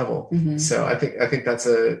different level. So I think that's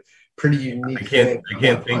a pretty unique thing. I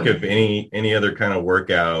can't think of any other kind of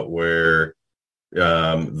workout where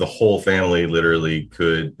the whole family literally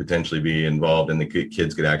could potentially be involved, and the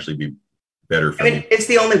kids could actually be better. It's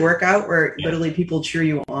the only workout where literally people cheer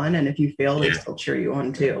you on, and if you fail, they still cheer you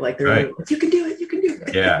on too. Like they're like, you can do it, you can do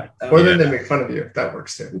it. Yeah. Or then they make fun of you. That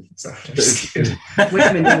works too. So just kidding.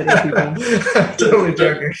 With people. Totally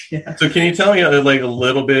joking. Yeah. So can you tell me like a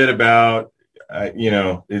little bit about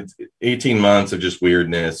it's 18 months of just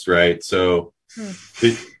weirdness, right? So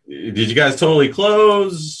did you guys totally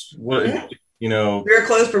close? What we were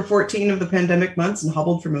closed for 14 of the pandemic months and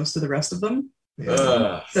hobbled for most of the rest of them.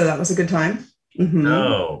 So that was a good time.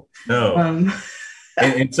 No.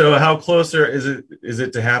 And so how close is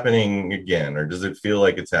it to happening again, or does it feel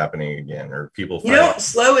like it's happening again, or people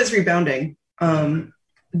slow is rebounding.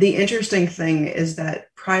 The interesting thing is that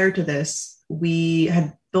prior to this, we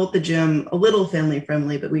had built the gym a little family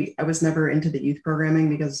friendly, but I was never into the youth programming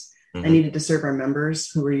because I needed to serve our members,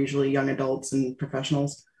 who were usually young adults and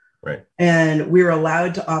professionals. Right. And we were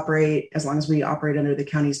allowed to operate as long as we operate under the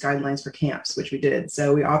county's guidelines for camps, which we did.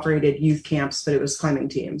 So we operated youth camps, but it was climbing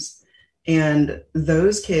teams. And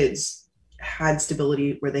those kids had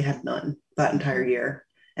stability where they had none that entire year.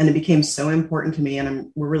 And it became so important to me.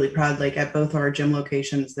 And we're really proud, like at both our gym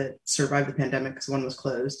locations that survived the pandemic, because one was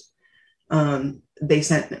closed, they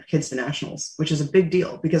sent kids to nationals, which is a big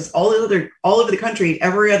deal because all over the country,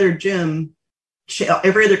 every other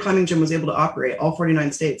climbing gym was able to operate, all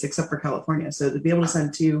 49 states except for California. So to be able to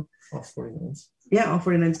send to all 49. Yeah, all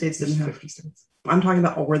 49 states didn't have 50 states. I'm talking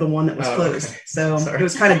about we're the one that was closed. Okay. So Sorry. It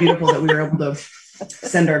was kind of beautiful that we were able to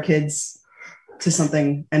send our kids to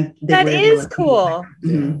something, and that is cool.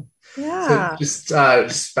 Mm-hmm. Yeah. So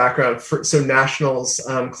just background. So nationals,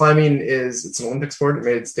 climbing it's an Olympic sport. It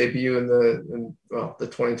made its debut in the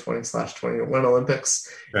 2020/21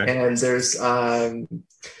 Olympics, and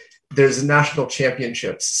there's national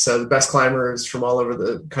championships. So the best climbers from all over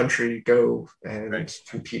the country go and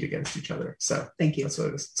compete against each other. So thank you. That's what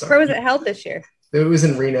it is. Sorry. Where was it held this year? It was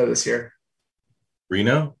in Reno this year.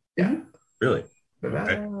 Reno? Yeah. Really?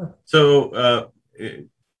 Okay. So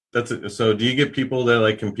that's it. So do you get people that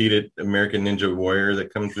like compete at American Ninja Warrior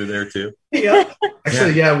that come through there too? Yeah.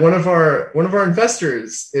 Actually, one of our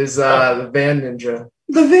investors is the Van Ninja.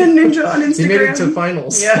 The Van Ninja on Instagram. He made it to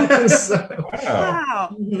finals. Yeah. So,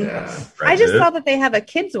 Wow. yeah. I just saw that they have a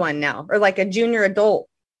kids one now, or like a junior adult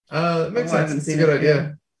That makes I sense. haven't It's a seen good it,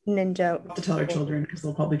 idea. ninja. We'll have to tell our children because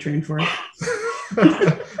they'll probably train for it.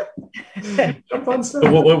 Jump on stuff.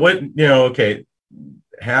 What okay,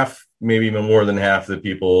 half, maybe even more than half the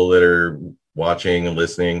people that are watching and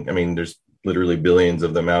listening, I mean, there's literally billions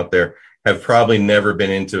of them out there, have probably never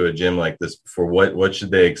been into a gym like this before. What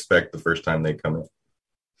should they expect the first time they come in?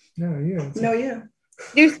 Yeah.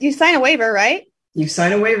 You sign a waiver, right? You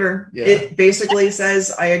sign a waiver. Yeah. It basically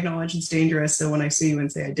says, I acknowledge it's dangerous. So when I see you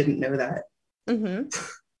and say, I didn't know that,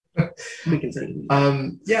 we can say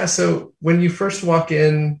it. So when you first walk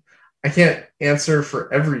in, I can't answer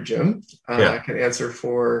for every gym. I can answer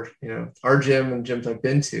for, our gym and gyms I've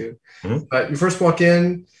been to. Mm-hmm. But you first walk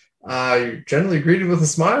in, you're generally greeted with a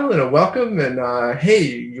smile and a welcome. And, hey,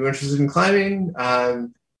 you interested in climbing?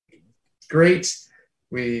 Great.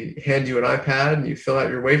 We hand you an iPad and you fill out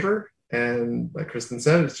your waiver. And like Kristin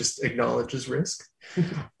said, it just acknowledges risk.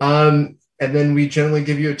 And then we generally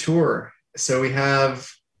give you a tour. So we have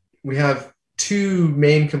two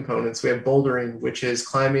main components. We have bouldering, which is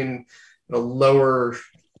climbing at a lower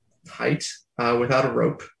height without a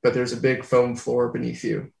rope, but there's a big foam floor beneath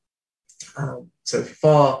you. So if you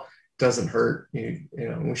fall, it doesn't hurt. We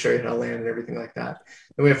show you how to land and everything like that.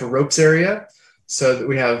 Then we have a ropes area. So that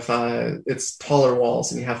we have, it's taller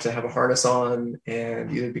walls and you have to have a harness on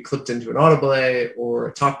and either be clipped into an auto belay or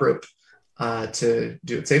a top rope to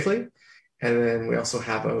do it safely. And then we also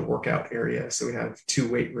have a workout area. So we have 2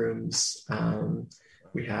 weight rooms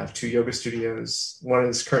We have 2 yoga studios. One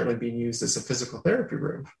is currently being used as a physical therapy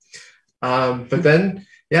room. But then,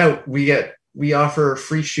 we offer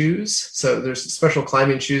free shoes. So there's special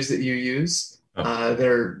climbing shoes that you use.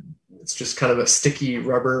 It's just kind of a sticky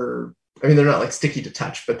rubber. I mean, they're not like sticky to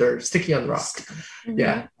touch, but they're sticky on the rock. Mm-hmm.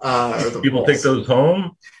 Yeah. People take those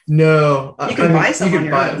home? No. You can buy some on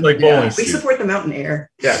your own. Like bowling. We support the mountain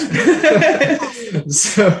air. Yeah.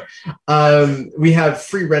 So we have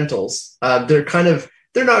free rentals.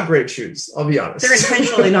 They're not great shoes, I'll be honest. They're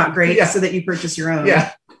intentionally not great so that you purchase your own.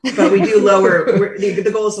 Yeah. But we do the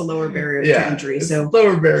goal is to lower barriers to entry. So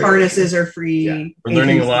lower barriers. Harnesses are free. Yeah. We're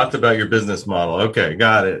learning a lot about your business model. Okay,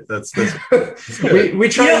 got it. That's we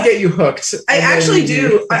try and get you hooked. I actually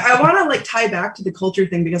do. I want to like tie back to the culture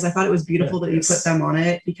thing because I thought it was beautiful that you put them on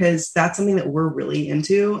it because that's something that we're really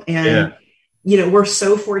into. And we're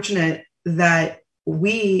so fortunate that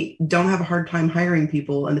we don't have a hard time hiring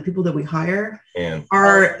people, and the people that we hire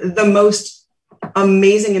are the most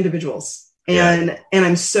amazing individuals. And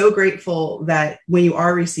I'm so grateful that when you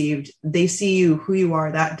are received, they see you who you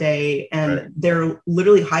are that day, and they're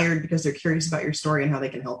literally hired because they're curious about your story and how they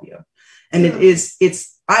can help you. And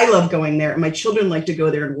I love going there, and my children like to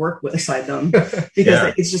go there and work beside them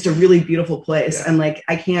because it's just a really beautiful place. Yeah. And like,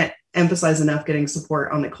 I can't emphasize enough getting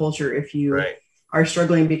support on the culture if you are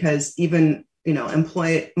struggling, because even,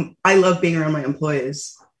 I love being around my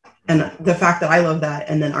employees, and the fact that I love that.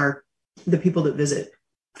 And then the people that visit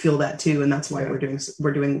feel that too, and that's why we're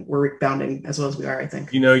rebounding as well as we are. I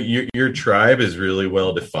think your tribe is really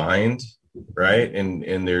well defined, right?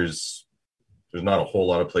 And there's not a whole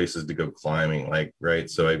lot of places to go climbing,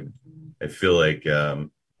 so I feel like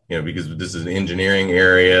because this is an engineering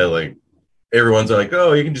area, like everyone's like,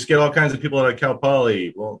 oh, you can just get all kinds of people out of Cal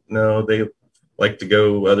Poly. Well, no, they like to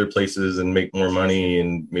go other places and make more money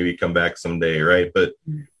and maybe come back someday, right? But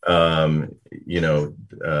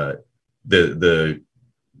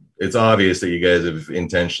it's obvious that you guys have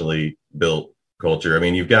intentionally built culture. I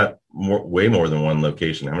mean, you've got way more than one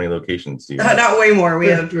location. How many locations do you have? Not way more. We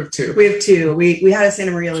have 2. We have 2. We had a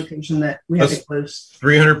Santa Maria location that we had to close.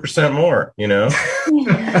 300% more, We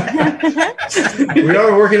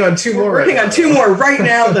are working on 2 more. We're working on 2 more right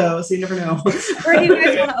now, though, so you never know. Where do you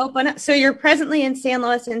guys want to open up? So you're presently in San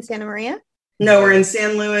Luis and Santa Maria? No, we're in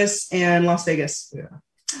San Luis and Las Vegas. Yeah.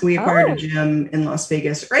 We acquired a gym in Las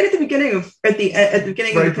Vegas right at the beginning of the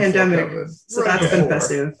pandemic. COVID. So that's been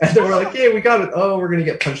festive. And then we're like, we got it. Oh, we're gonna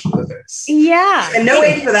get punched in the face. Yeah. And no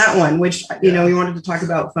aid for that one, which we wanted to talk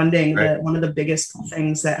about funding. Right. One of the biggest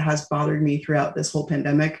things that has bothered me throughout this whole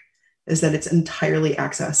pandemic is that it's entirely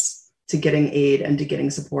access to getting aid and to getting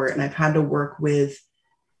support. And I've had to work with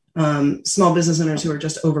small business owners who are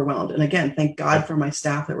just overwhelmed. And again, thank God for my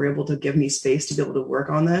staff that were able to give me space to be able to work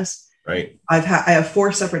on this. Right. I have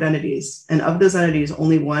 4 separate entities, and of those entities,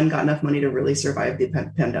 only one got enough money to really survive the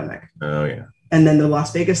pandemic. Oh yeah. And then the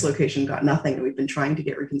Las Vegas location got nothing, and we've been trying to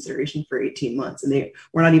get reconsideration for 18 months, and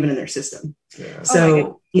we're not even in their system. Yeah.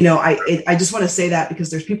 So I just want to say that because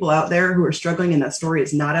there's people out there who are struggling, and that story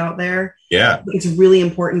is not out there. Yeah. It's really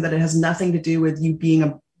important that it has nothing to do with you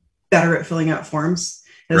being better at filling out forms.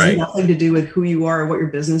 It has nothing to do with who you are or what your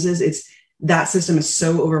business is. It's that system is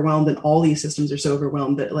so overwhelmed, and all these systems are so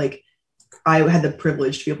overwhelmed that I had the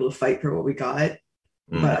privilege to be able to fight for what we got,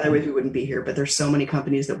 but otherwise we wouldn't be here. But there's so many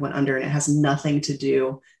companies that went under, and it has nothing to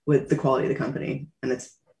do with the quality of the company. And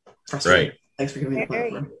it's frustrating. Right. Thanks for giving me the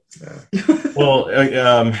platform. Yeah.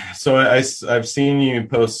 Well, so I've seen you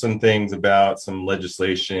post some things about some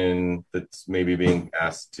legislation that's maybe being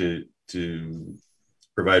asked to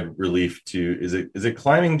provide relief to. Is it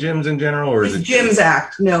climbing gyms in general, or is it Gyms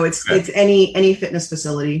Act? No, it's any fitness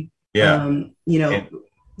facility. Yeah.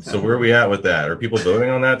 So where are we at with that? Are people voting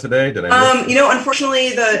on that today? Did I?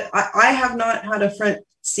 Unfortunately, I have not had a front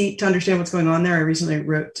seat to understand what's going on there. I recently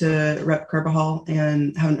wrote to Rep. Carbajal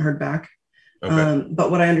and haven't heard back. Okay. But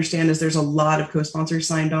what I understand is there's a lot of co-sponsors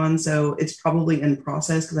signed on, so it's probably in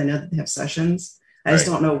process because I know that they have sessions. I just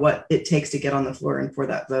don't know what it takes to get on the floor and for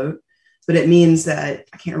that vote. But it means that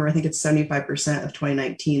I can't remember. I think it's 75% of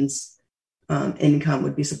 2019's income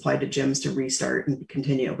would be supplied to gyms to restart and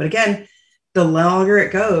continue. But again, the longer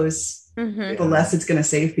it goes, the less it's going to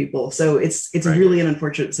save people. So it's really an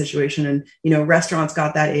unfortunate situation. And, restaurants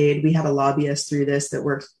got that aid. We had a lobbyist through this that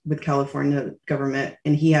works with California government,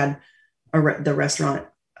 and he had the restaurant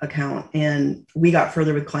account, and we got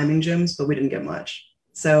further with climbing gyms, but we didn't get much.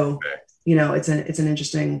 So, it's an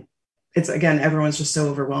interesting, again, everyone's just so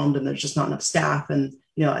overwhelmed, and there's just not enough staff, and,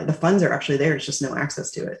 the funds are actually there. It's just no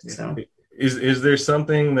access to it. So is there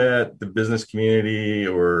something that the business community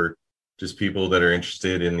or just people that are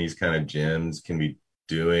interested in these kind of gyms can be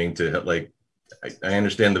doing to I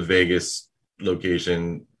understand the Vegas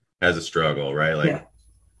location has a struggle, right? Like,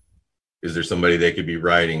 is there somebody they could be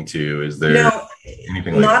writing to? Is there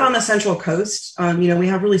anything like not that? on the Central Coast? We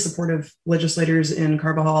have really supportive legislators in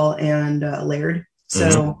Carbajal and Laird.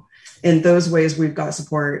 So in those ways, we've got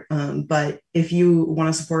support. But if you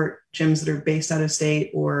want to support gyms that are based out of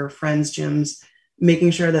state or friends gyms,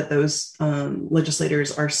 making sure that those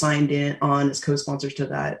legislators are signed in on as co-sponsors to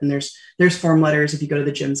that. And there's form letters if you go to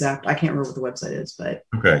the Gyms Act. I can't remember what the website is, but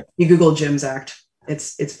you Google Gyms Act,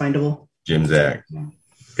 it's findable. Gyms Act. Yeah.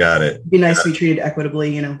 Got it. It'd be nice to be treated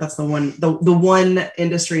equitably. That's the one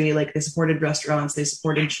industry, like they supported restaurants, they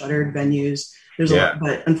supported shuttered venues. There's a lot,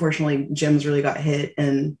 but unfortunately gyms really got hit,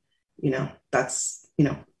 and that's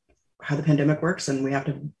how the pandemic works, and we have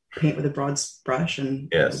to paint with a broad brush, and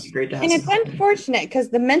it's great to have. And it's unfortunate because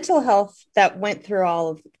the mental health that went through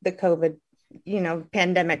all of the COVID,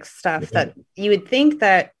 pandemic stuff, that you would think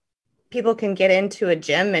that people can get into a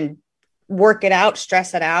gym and work it out,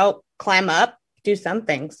 stress it out, climb up, do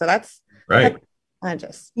something. So that's right.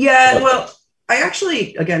 Well, I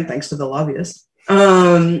actually, again, thanks to the lobbyists,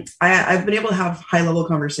 I've been able to have high level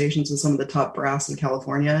conversations with some of the top brass in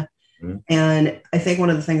California. And I think one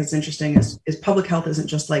of the things that's interesting is public health isn't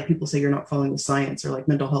just like people say you're not following the science, or like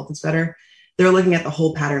mental health is better. They're looking at the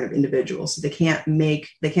whole pattern of individuals. So they can't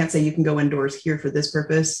say you can go indoors here for this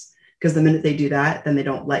purpose, because the minute they do that, then they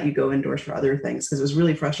don't let you go indoors for other things. Because it was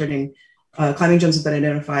really frustrating. Climbing gyms have been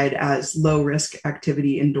identified as low risk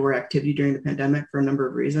activity, indoor activity during the pandemic for a number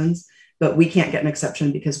of reasons, but we can't get an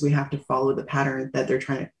exception because we have to follow the pattern that they're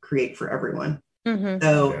trying to create for everyone.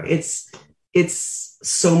 So it's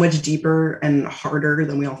so much deeper and harder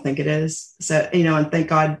than we all think it is. So, and thank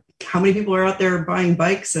God, how many people are out there buying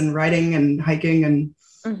bikes and riding and hiking and,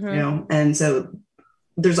 and so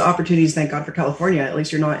there's opportunities, thank God, for California. At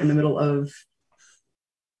least you're not in the middle of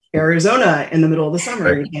Arizona in the middle of the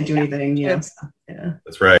summer. You can't do anything.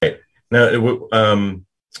 That's right. Now,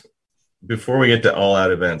 before we get to all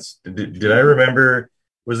out events, did I remember,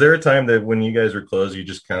 was there a time that when you guys were closed, you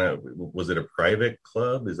just was it a private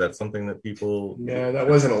club? Is that something that people? No, that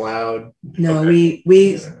wasn't allowed. No, we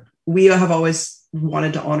have always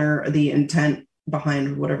wanted to honor the intent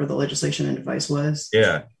behind whatever the legislation and advice was.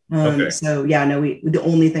 Yeah. So the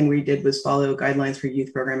only thing we did was follow guidelines for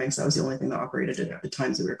youth programming. So that was the only thing that operated at the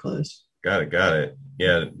times that we were closed. Got it.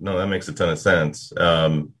 Yeah, no, that makes a ton of sense.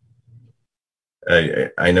 I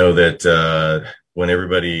know that when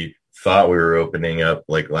everybody thought we were opening up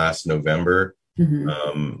like last November, I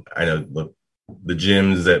know the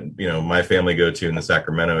gyms that, my family go to in the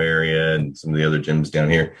Sacramento area and some of the other gyms down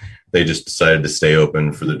here, they just decided to stay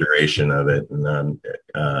open for the duration of it. And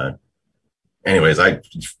anyways, I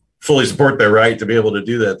fully support their right to be able to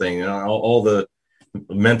do that thing. All the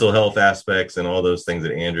mental health aspects and all those things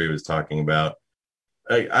that Andrea was talking about.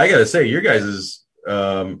 I got to say, your guys'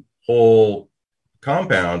 whole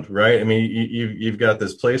compound, right? I mean, you've got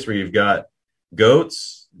this place where you've got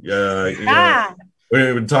goats. We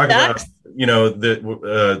would talk about,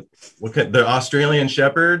 the Australian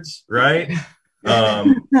shepherds, right?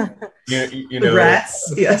 The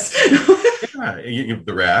rats, yes.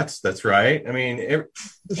 The rats, that's right. I mean,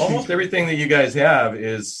 almost everything that you guys have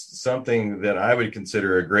is something that I would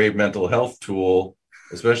consider a great mental health tool,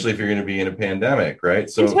 especially if you're going to be in a pandemic, right?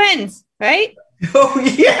 So and twins, right? Oh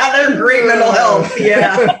yeah, they're great mental health.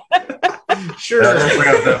 Yeah, sure.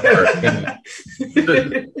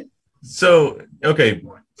 So, okay,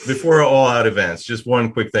 before all out events, just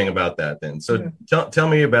one quick thing about that then. So tell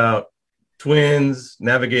me about twins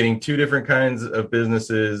navigating two different kinds of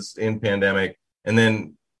businesses in pandemic, and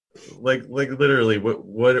then like literally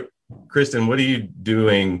what Kristin, what are you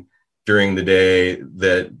doing during the day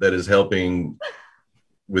that is helping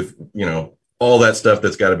with all that stuff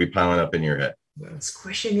that's got to be piling up in your head?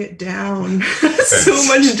 Squishing it down. So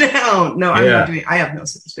much down. No, I'm not doing. I have no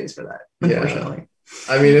space for that, unfortunately.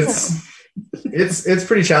 I mean, it's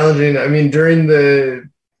pretty challenging. I mean, during the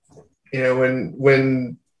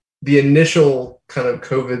when the initial kind of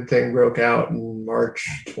COVID thing broke out in March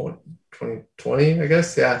 2020, I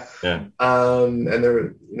guess. Yeah. And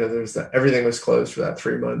there's that, everything was closed for that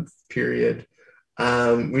 3-month period.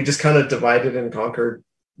 We just kind of divided and conquered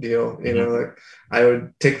deal. Like I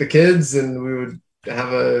would take the kids and we would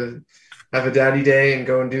have a daddy day and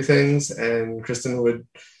go and do things, and Kristin would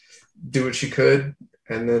do what she could,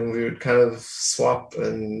 and then we would kind of swap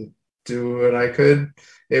and do what I could.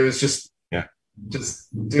 It was just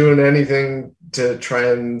doing anything to try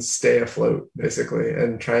and stay afloat, basically,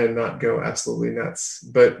 and try and not go absolutely nuts.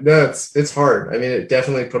 But no, it's hard. I mean, it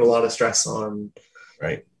definitely put a lot of stress on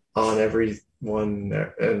one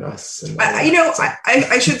and us. And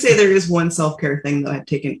I should say there is one self-care thing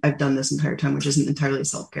that I've done this entire time, which isn't entirely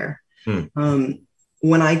self-care.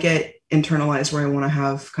 When I get internalized where I want to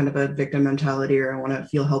have kind of a victim mentality or I want to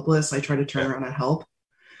feel helpless, I try to turn around and help.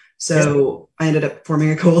 So I ended up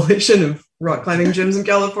forming a coalition of rock climbing gyms in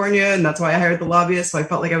California, and that's why I hired the lobbyist. So I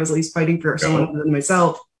felt like I was at least fighting for someone other than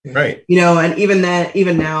myself. Right. And even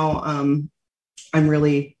now, I'm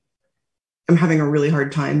having a really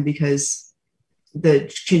hard time because the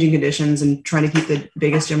changing conditions and trying to keep the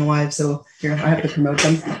biggest gym alive. So here, I have to promote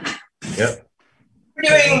them. Yep.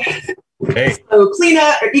 We're doing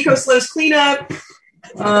cleanup or Eco Slows cleanup.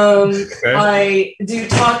 I do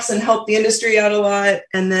talks and help the industry out a lot.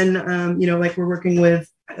 And then, we're working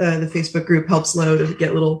with the Facebook group Help Slow to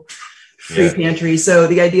get little free pantry. So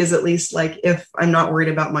the idea is at least like if I'm not worried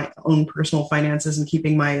about my own personal finances and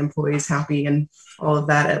keeping my employees happy and all of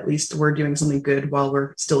that, at least we're doing something good while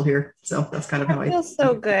we're still here. So that's kind of how I feel.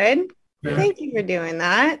 So good. Yeah. Thank you for doing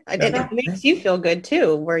that. It makes you feel good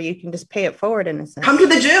too, where you can just pay it forward in a sense. Come to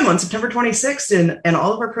the gym on September 26th, and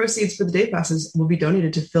all of our proceeds for the day passes will be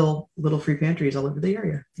donated to fill little free pantries all over the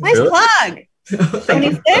area. Nice plug.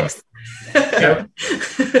 26? Love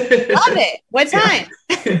it. What time?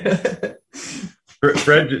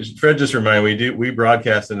 Fred just reminded we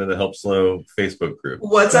broadcast into the Help Slow Facebook group.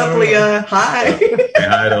 What's up, Leah? Hi.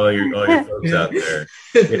 Hi to all your folks out there.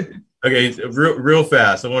 Okay, real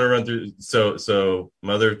fast. I want to run through. So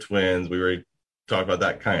mother of twins. We already talked about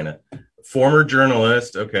that kind of. Former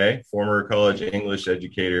journalist. Okay, former college English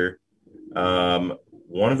educator.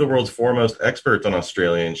 One of the world's foremost experts on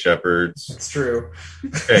Australian shepherds. It's true.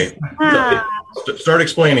 Okay, start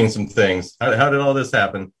explaining some things. How did all this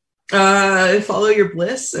happen? Follow your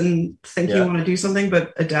bliss and think you want to do something,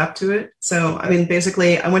 but adapt to it. So, I mean,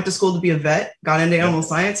 basically, I went to school to be a vet, got into animal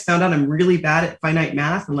science, found out I'm really bad at finite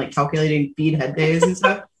math and like calculating feed head days and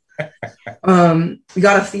stuff. We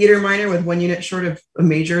got a theater minor with 1 unit short of a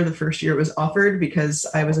major the first year it was offered because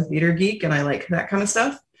I was a theater geek and I like that kind of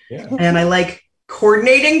stuff. Yeah. And I like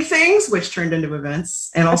coordinating things, which turned into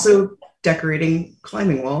events, and also decorating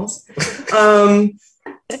climbing walls.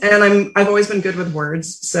 And I've always been good with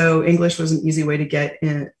words, so English was an easy way to get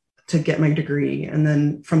my degree. And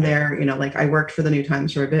then from there, I worked for the New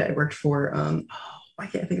Times for a bit. I worked for I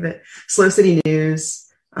can't think of it, Slow City News.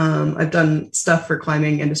 I've done stuff for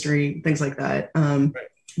climbing industry, things like that.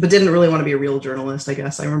 But didn't really want to be a real journalist, I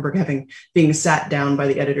guess. I remember being sat down by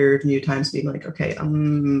the editor of New Times, being like, okay,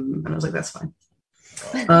 and I was like, that's fine.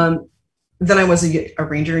 Then I was a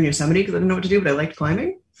ranger in Yosemite because I didn't know what to do, but I liked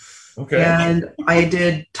climbing. Okay. And I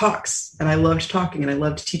did talks, and I loved talking, and I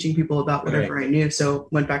loved teaching people about whatever I knew. So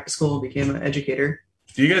went back to school and became an educator.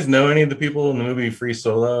 Do you guys know any of the people in the movie Free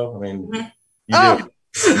Solo? I mean, you do.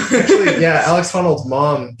 Actually, yeah, Alex Honnold's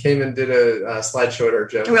mom came and did a slideshow at our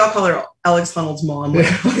gym. And we all call her Alex Honnold's mom.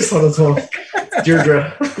 Yeah, Alex Honnold's mom.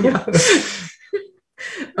 Deirdre.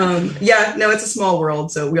 It's a small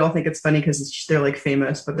world, so we all think it's funny because they're like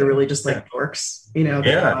famous, but they're really just like dorks,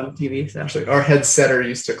 they're on TV. So. Actually, our head setter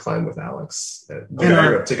used to climb with Alex. And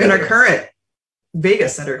our current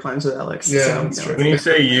Vegas setter climbs with Alex. Yeah, so, when you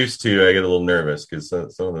say used to, I get a little nervous because some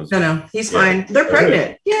of those. No, he's fine. They're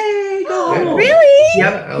pregnant. Yay, go! Yeah. Really?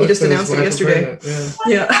 Yep, he just announced it yesterday.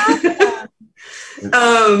 Yeah.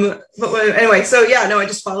 But anyway, so I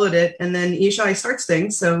just followed it, and then Yishai starts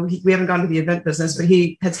things. So we haven't gone to the event business, but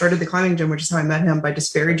he had started the climbing gym, which is how I met him, by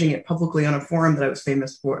disparaging it publicly on a forum that I was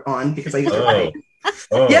famous because I used to write.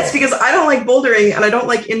 Yes, because I don't like bouldering and I don't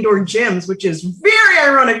like indoor gyms, which is very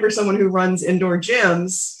ironic for someone who runs indoor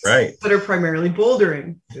gyms that are primarily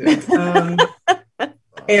bouldering.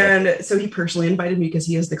 And so he personally invited me because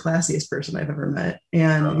he is the classiest person I've ever met.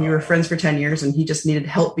 And we were friends for 10 years, and he just needed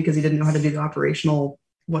help because he didn't know how to do the operational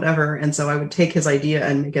whatever. And so I would take his idea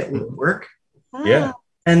and make it work. Yeah.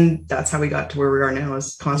 And that's how we got to where we are now,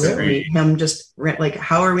 is constantly him just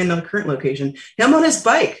how are we in the current location? Him on his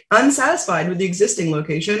bike, unsatisfied with the existing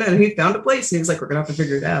location. And he found a place and he was like, we're going to have to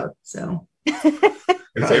figure it out. So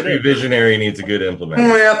every visionary needs a good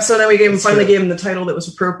implementer. Yep. So then we finally gave him the title that was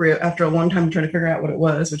appropriate after a long time trying to figure out what it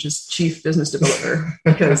was, which is Chief Business Developer,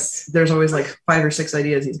 because there's always like 5 or 6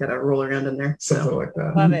 ideas he's got to roll around in there. Something like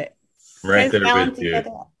that. Love it. Right there with you.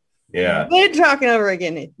 Yeah. We're talking over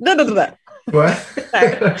again. What?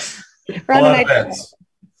 Sorry. All out events.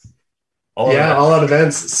 All out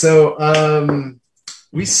events. So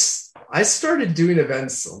I started doing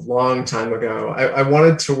events a long time ago. I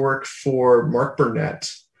wanted to work for Mark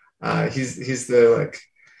Burnett. He's the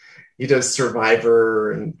he does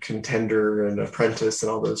Survivor and Contender and Apprentice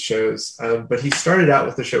and all those shows. But he started out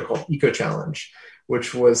with a show called Eco Challenge,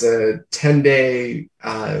 which was a 10-day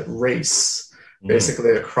race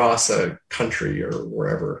basically across a country or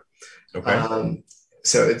wherever. Okay.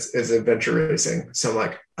 So it's adventure racing. So I'm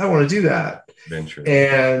like, I want to do that. Adventure.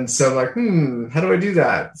 And so I'm like, how do I do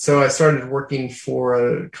that? So I started working for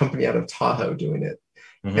a company out of Tahoe doing it,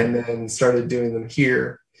 and then started doing them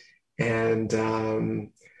here, and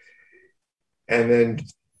then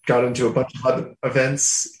got into a bunch of other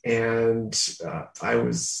events, and I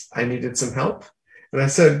needed some help. And I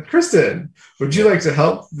said, Kristin, would you like to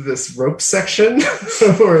help this rope section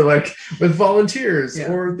or like with volunteers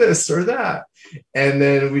or this or that? And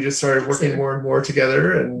then we just started working more and more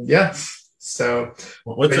together. And so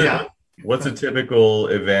what's a typical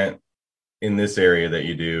event in this area that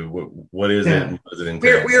you do? What is it? What does it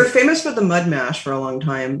entail? We were famous for the mud mash for a long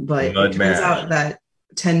time, but it turns out that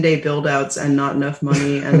 10-day build outs and not enough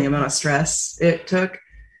money and the amount of stress it took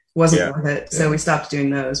wasn't worth it. So we stopped doing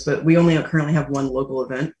those, but we only currently have one local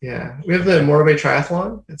event. Yeah. We have the Moroway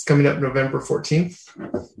Triathlon. It's coming up November 14th.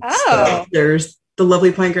 Oh. So there's the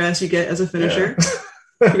lovely pint glass you get as a finisher.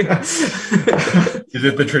 Is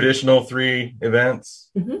it the traditional 3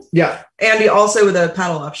 events? Yeah. And also with a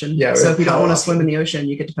paddle option. Yeah. So if you don't want to swim in the ocean,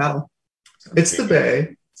 you get to paddle. It's the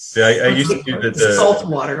bay. Yeah, I used to do the salt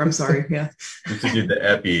water. I'm sorry. Yeah. Used to do the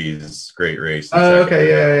Epi's great race. Oh, okay.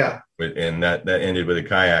 Yeah. And that ended with a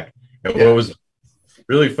kayak. And what was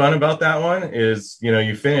really fun about that one is,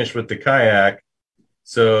 you finish with the kayak.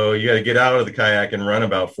 So you got to get out of the kayak and run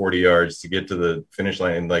about 40 yards to get to the finish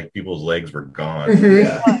line. And like people's legs were gone.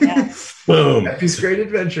 Boom. Epi's great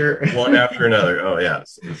adventure. One after another. Oh, yeah.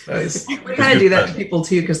 It's nice. We kind of do that to people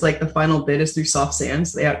too, because like the final bit is through soft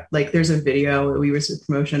sands. They have there's a video that we was with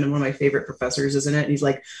promotion, and one of my favorite professors is in it. And he's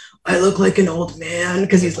like, I look like an old man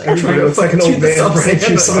because he's like trying to like an old man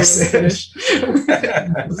soft sand.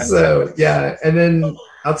 So and then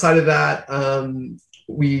outside of that,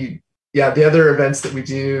 the other events that we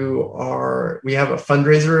do we have a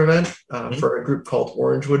fundraiser event for a group called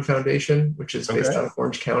Orangewood Foundation, which is based out of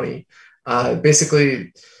Orange County.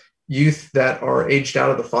 Basically, youth that are aged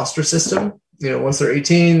out of the foster system. Once they're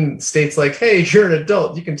 18, state's like, hey, you're an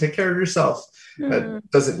adult, you can take care of yourself. That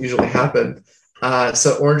doesn't usually happen.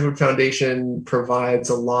 So Orangewood Foundation provides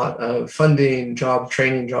a lot of funding, job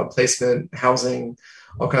training, job placement, housing,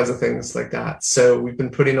 all kinds of things like that. So we've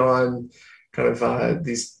been putting on kind of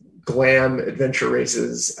these glam adventure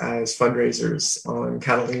races as fundraisers on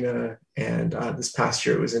Catalina, and this past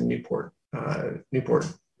year it was in Newport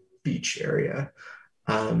Beach area.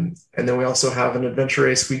 And then we also have an adventure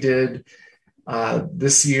race we did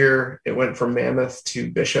this year. It went from Mammoth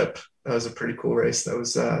to Bishop. That was a pretty cool race. That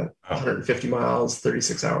was 150 miles,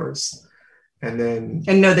 36 hours. And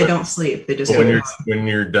no, they don't sleep. They just when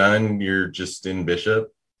you're done, you're just in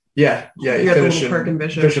Bishop. Yeah. You finish in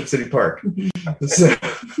Bishop City Park.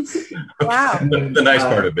 Wow. The nice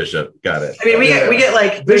part of Bishop. Got it. I mean, we get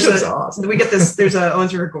like Bishop's awesome. We get this. There's a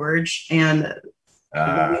Owensriver Gorge, and we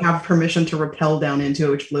have permission to rappel down into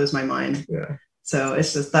it, which blows my mind. Yeah. So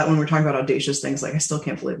it's just that when we're talking about audacious things, like I still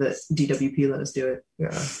can't believe that DWP let us do it.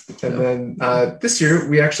 Yeah. And then this year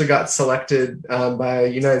we actually got selected by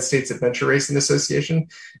United States Adventure Racing Association.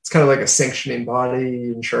 It's kind of like a sanctioning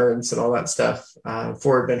body, insurance and all that stuff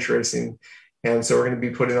for adventure racing. And so we're going to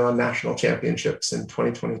be putting on national championships in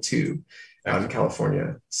 2022 out in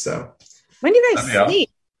California. So when do you guys sleep?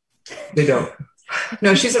 They don't.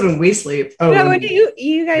 No, she said when we sleep. Oh, no, when do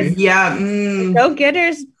you guys? Yeah. Go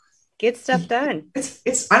getters. Get stuff done.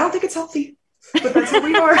 It's. I don't think it's healthy, but that's how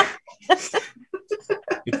we are.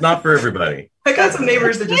 It's not for everybody. I got some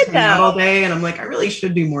neighbors that just hang out all day, and I'm like, I really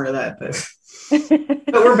should do more of that, but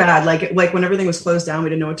we're bad. Like when everything was closed down, we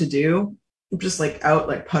didn't know what to do. I'm just like out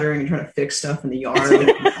like puttering and trying to fix stuff in the yard.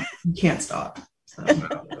 You can't stop. So,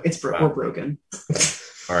 we're broken.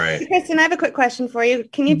 All right, Kristin, I have a quick question for you.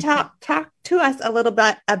 Can you talk to us a little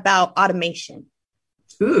bit about automation?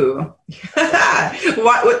 Ooh.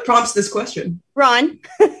 What prompts this question? Ron.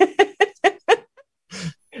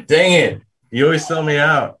 Dang it. You always sell me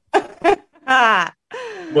out.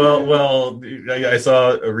 Well, I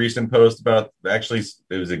saw a recent post about, actually,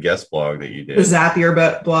 it was a guest blog that you did. The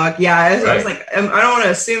Zapier blog. Yeah, I was like, I don't want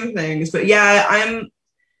to assume things, but yeah, I'm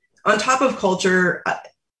on top of culture.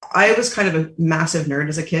 I was kind of a massive nerd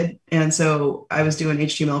as a kid. And so I was doing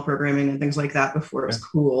HTML programming and things like that before it was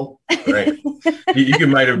cool. Right. You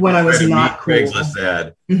might have when I was not cool. Craigslist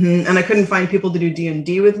ad. Mm-hmm. And I couldn't find people to do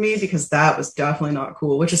D&D with me because that was definitely not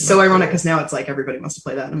cool, which is so ironic because now it's like everybody wants to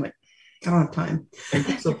play that. And I'm like, I don't have time.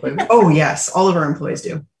 Still play that? Oh, yes. All of our employees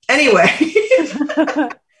do. Anyway.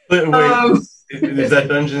 Wait, is that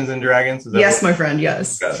Dungeons and Dragons? Yes, my friend.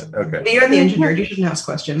 Yes. Got it. Okay. You're the engineer. You shouldn't ask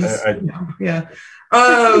questions. Yeah.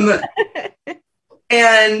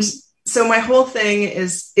 And So my whole thing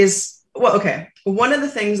is well, okay. One of the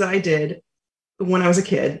things that I did when I was a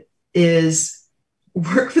kid is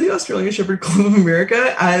work for the Australian Shepherd Club of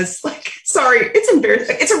America as like, sorry, it's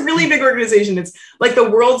embarrassing. It's a really big organization. It's like the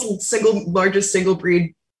world's largest single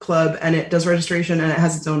breed club, and it does registration and it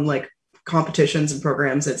has its own like competitions and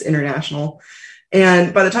programs. It's international.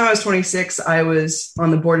 And by the time I was 26, I was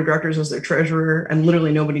on the board of directors as their treasurer, and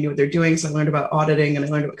literally nobody knew what they're doing. So I learned about auditing, and I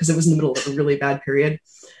learned because it was in the middle of a really bad period.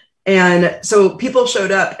 And so people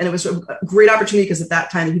showed up, and it was a great opportunity because at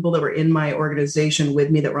that time, the people that were in my organization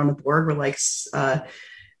with me that were on the board were like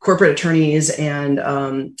corporate attorneys and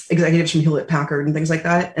executives from Hewlett Packard and things like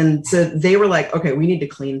that. And so they were like, okay, we need to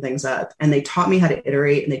clean things up. And they taught me how to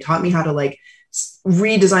iterate, and they taught me how to like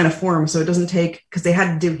redesign a form. So it doesn't take, because they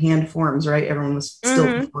had to do hand forms, right? Everyone was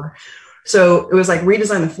still before. So it was like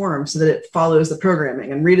redesign the form so that it follows the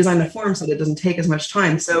programming, and redesign the form so that it doesn't take as much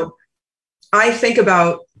time. So I think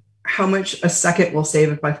about how much a second will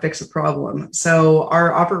save if I fix a problem. So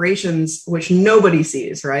our operations, which nobody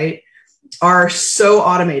sees, right, are so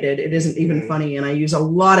automated, it isn't even funny. And I use a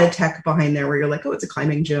lot of tech behind there where you're like, oh, it's a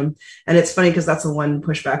climbing gym. And it's funny because that's the one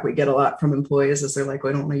pushback we get a lot from employees is they're like,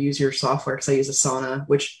 well, I don't want to use your software because I use Asana,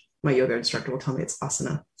 which my yoga instructor will tell me it's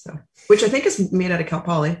asana. So, which I think is made out of Cal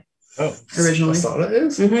Poly. Oh, originally. Asana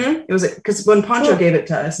is? Mm-hmm. It was because when Pancho gave it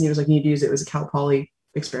to us and he was like, you need to use it, it was a Cal Poly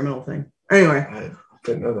experimental thing. Anyway. I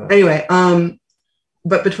didn't know that. Anyway,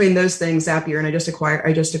 but between those things, Zapier, and I just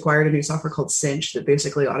acquired a new software called Cinch that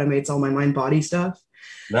basically automates all my mind body stuff.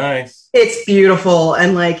 Nice. It's beautiful,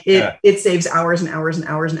 and like it saves hours and hours and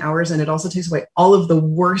hours and hours, and it also takes away all of the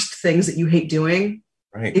worst things that you hate doing.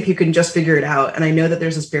 Right. If you can just figure it out. And I know that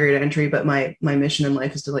there's this barrier to entry, but my mission in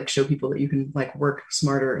life is to like show people that you can like work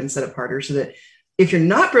smarter instead of harder, so that if you're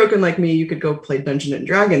not broken like me, you could go play Dungeons and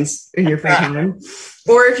Dragons in your free time.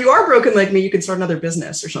 Or if you are broken like me, you can start another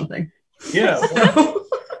business or something. Yeah.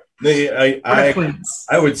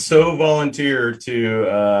 I would so volunteer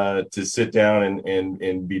to sit down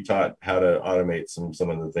and be taught how to automate some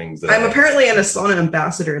of the things that I'm apparently an Asana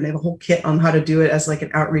ambassador, and they have a whole kit on how to do it as like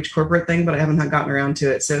an outreach corporate thing, but I haven't gotten around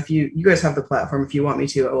to it. So if you guys have the platform, if you want me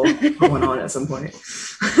to, I will put one on at some point.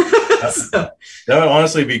 That would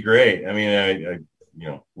honestly be great. I mean, I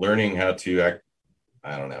learning how to act,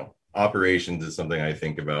 I don't know, operations is something I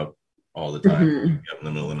think about all the time in the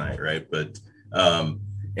middle of the night, right? But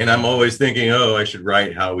and I'm always thinking, oh, I should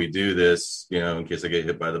write how we do this, in case I get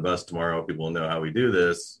hit by the bus tomorrow, people will know how we do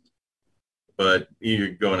this. But you're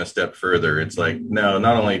going a step further. It's like, no,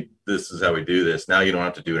 not only this is how we do this, now you don't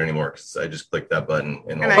have to do it anymore because I just clicked that button.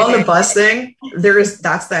 And on the bus thing,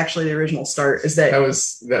 that's actually the original start. Is that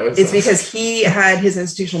was it's because he had his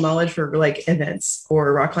institutional knowledge for like events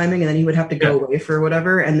or rock climbing, and then he would have to go away for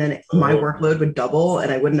whatever, and then my workload would double,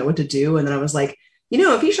 and I wouldn't know what to do. And then I was like,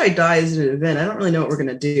 if Yishai dies at an event, I don't really know what we're going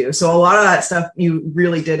to do. So a lot of that stuff, you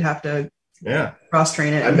really did have to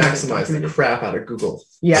cross-train it. I maximized the crap out of Google.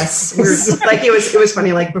 Yes. Like it was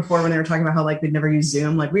funny, like before when they were talking about how like they'd never use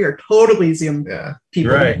Zoom, like we are totally Zoom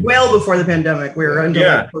people. Right. Well before the pandemic, we were under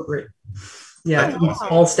like, corporate. Yeah.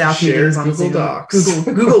 All staff meetings on Google Zoom. Docs.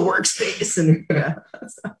 Google Workspace and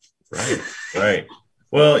Right.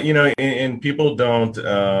 Well, and people don't,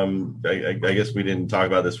 I guess we didn't talk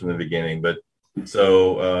about this from the beginning, but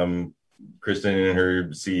so Kristin in her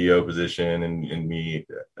CEO position and me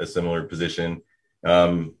a similar position.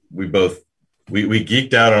 We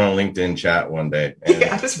geeked out on a LinkedIn chat one day. And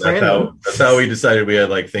that's how we decided we had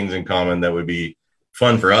like things in common that would be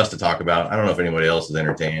fun for us to talk about. I don't know if anybody else is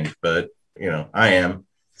entertained, but I am.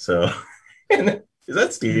 So is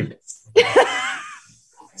that Steve?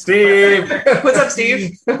 Steve. What's up,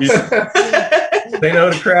 Steve? Say no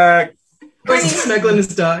to crack. He's snuggling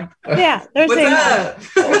his dog. Yeah, they're What's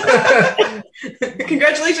up?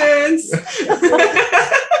 Congratulations.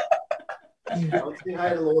 Let's say hi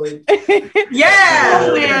to Lloyd. Yeah.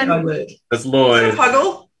 That's Lloyd. Is that a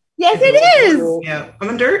Puggle? Yes, it is. Yeah. I'm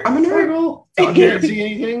a nerd. Can't see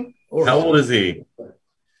anything. How old is he?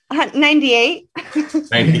 98.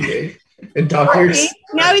 98. And dog ears.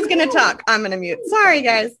 Now he's going to talk. I'm going to mute. Sorry,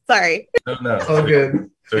 guys. Sorry. No. Oh, good.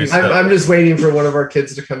 So I'm just waiting for one of our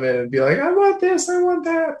kids to come in and be like, I want this, I want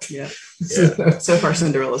that. Yeah. So far,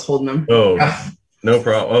 Cinderella's holding them. Oh, no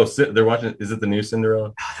problem. Oh, they're watching. Is it the new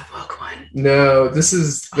Cinderella? Oh, the woke one. No, this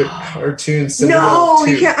is the cartoon Cinderella. No,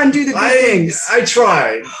 you can't undo the good things. I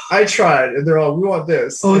tried. And they're all, we want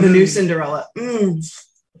this. Oh, the new Cinderella.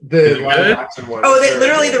 The live action one. Oh,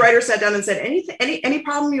 literally the writer sat down and said, any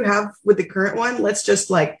problem you have with the current one, let's just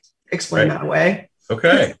like explain that away.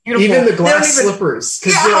 Okay. Beautiful. Even the glass slippers.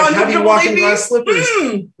 Because how do you walk in glass slippers?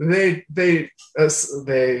 They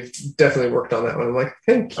definitely worked on that one. I'm like,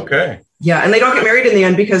 thank you. Okay. Yeah, and they don't get married in the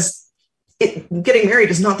end because getting married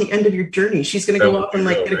is not the end of your journey. She's going to go off and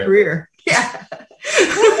get a career. Yeah.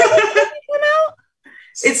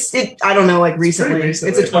 I don't know, like recently. It's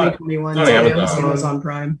a 2021. It's on Amazon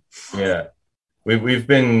Prime. Yeah.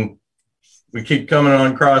 We keep coming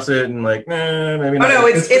on across it and like, maybe not. Oh no,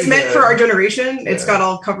 it's meant for our generation. Yeah. It's got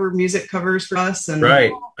all music covers for us, and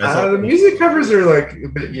right. The music covers are like,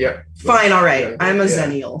 fine, all right. I'm a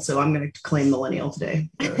Zennial, so I'm going to claim millennial today.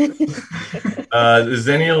 Does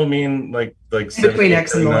Zennial mean like between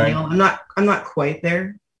X and millennial? I'm not quite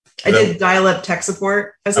there. I did dial-up tech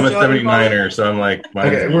support as I'm a a 79er, so I'm like,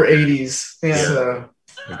 okay, we're 80s. Yeah. So.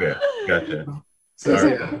 Okay, gotcha.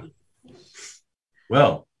 So,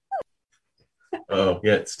 Well. Oh,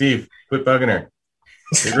 yeah, Steve, quit bugging her.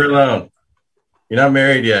 Leave her alone. You're not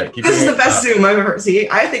married yet. This is the best Zoom I've ever seen.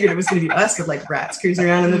 I figured it was going to be us with like rats cruising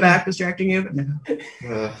around in the back distracting you, but no.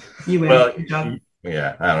 You win. Well, good job.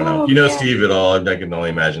 Yeah, I don't know. If you know Steve at all, I can only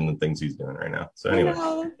imagine the things he's doing right now. So anyway.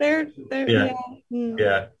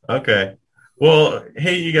 Yeah. Okay. Well,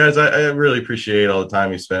 hey, you guys, I really appreciate all the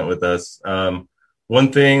time you spent with us.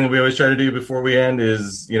 One thing we always try to do before we end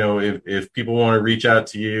is, if people want to reach out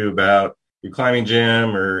to you about your climbing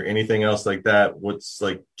gym or anything else like that, what's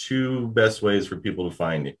like 2 best ways for people to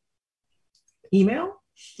find you? Email,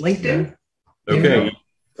 LinkedIn. Okay.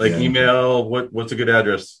 Email. What's a good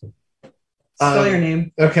address? Spell your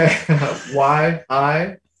name. Okay.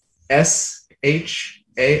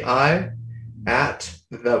 YISHAI at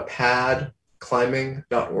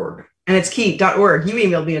thepadclimbing.org. And it's key.org. You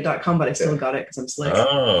emailed me at .com, but I still got it because I'm slick.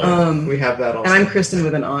 Oh. We have that also. And I'm Kristin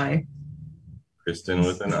with an I. Kristin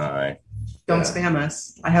with an I. Don't spam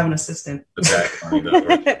us. I have an assistant.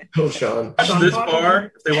 Oh, Sean. This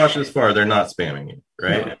far, if they watch this far, they're not spamming you,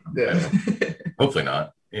 right? Yeah. Hopefully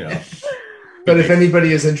not. But if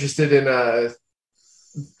anybody is interested in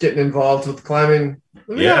getting involved with climbing,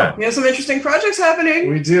 we have some interesting projects happening.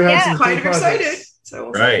 We do have some kind of projects. Excited.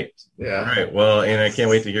 So right. Yeah. Right. Well, and I can't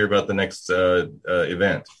wait to hear about the next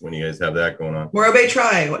event when you guys have that going on. Morro Bay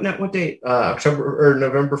Tri. What date?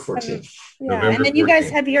 November 14th. Yeah, November and then you guys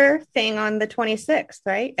 14th. have your thing on the 26th,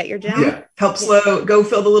 right? At your gym? Yeah. Help Slow. Go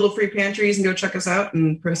fill the little free pantries and go check us out.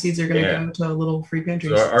 And proceeds are going to go to little free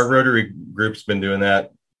pantries. So our Rotary group's been doing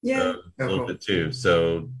that a little bit too.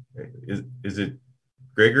 So is it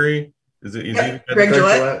Gregory? Is it easy? Greg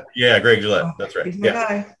Gillette? Yeah, Greg Gillette. That's right. He's my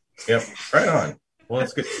guy. Yep. Right on. Well,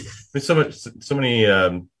 that's good. There's so many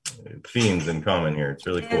themes in common here. It's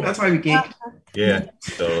really cool. That's why we geeked. Yeah,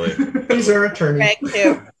 totally. He's our attorney. Greg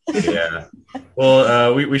too. Yeah.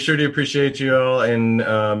 Well, we sure do appreciate you all. And,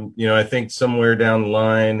 I think somewhere down the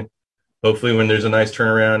line, hopefully when there's a nice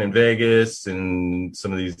turnaround in Vegas and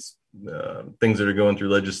some of these things that are going through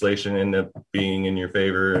legislation end up being in your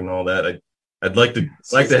favor and all that, I'd like to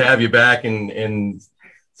have you back and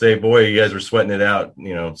say, boy, you guys were sweating it out,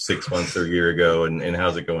 6 months or a year ago. And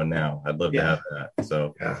how's it going now? I'd love to have that.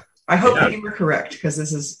 So I hope that you were correct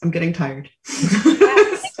because I'm getting tired.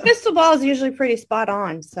 Crystal ball is usually pretty spot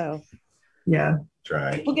on. So yeah,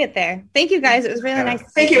 try. We'll get there. Thank you guys. It was really nice.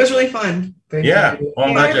 Thank you. It was really fun. Thank you. Well,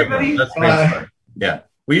 I'm glad you everybody. That's great fun. Yeah.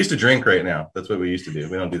 We used to drink right now. That's what we used to do.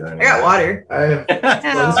 We don't do that anymore. I got water.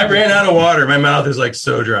 I ran out of water. My mouth is like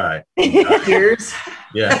so dry. Cheers.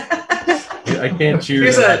 Yeah. I can't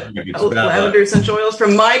cheers. Here's lavender essential oils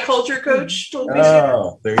from my culture coach. Told me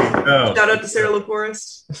there you go. Shout out to Sarah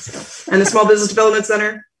LaForest and the Small Business Development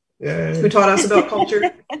Center, who taught us about culture.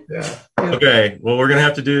 Yeah. Okay. Well, we're gonna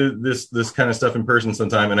have to do this kind of stuff in person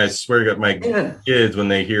sometime. And I swear to God, my kids, when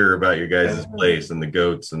they hear about your guys' place and the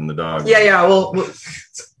goats and the dogs. Yeah. Well, the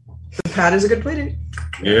pad is a good play date.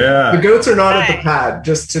 Yeah. The goats are not at the pad,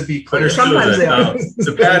 just to be clear. Sometimes they are.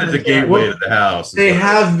 The pad is a gateway to the house. They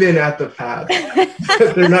have been at the pad.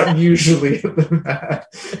 They're not usually at the pad.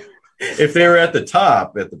 If they were at the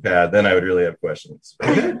top at the pad, then I would really have questions.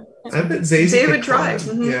 I bet Zazie would try.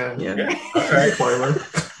 Mm-hmm. Yeah. All right.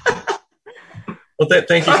 Well,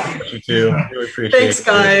 thank you so much, you two. I really appreciate it. Thanks,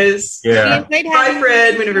 guys. Yeah. Bye,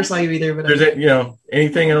 Fred. We never saw you either. But there's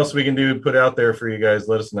anything else we can do, put out there for you guys,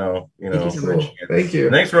 let us know. Thank you so much. Thank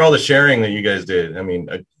you. Thanks for all the sharing that you guys did. I mean,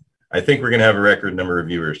 I think we're going to have a record number of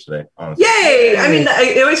viewers today, honestly. Yay! I mean,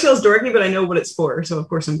 it always feels dorky, but I know what it's for. So, of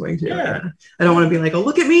course, I'm going to. Yeah. I don't want to be like, oh,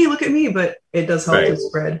 look at me, but it does help to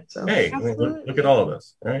spread. So. Hey, look at all of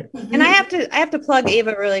us. All right. And I have to plug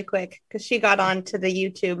Ava really quick because she got on to the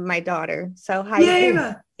YouTube, my daughter. So, hi,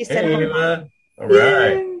 Ava. Hey, Ava. All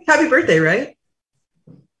right. Happy birthday, right?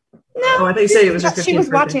 No. Oh, I thought you said it was her 15th She was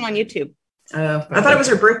birthday. watching on YouTube. I thought it was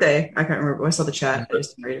her birthday. I can't remember. I saw the chat. I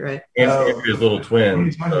just didn't read it right. And Andrea's little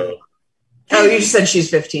twin. So. Oh, you just said she's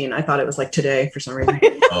 15. I thought it was like today for some reason.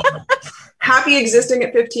 Happy existing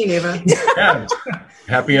at 15, Ava. Yeah.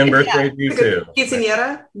 Happy birthday to you too.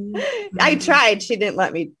 Quinceañera? I tried. She didn't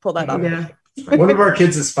let me pull that off. Yeah. One of our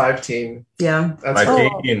kids is 15. Yeah. That's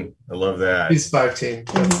 15. I love that. He's 15.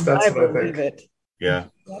 That's I what I believe think. it. Yeah.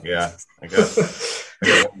 Yeah. I got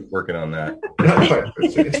one working on that. Not quite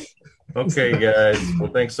 15. Okay, guys.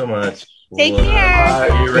 Well, thanks so much. Take We'll, care.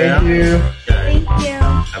 See you around. Thank you. Guys, Thank you.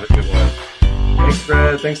 have a good one. Thanks,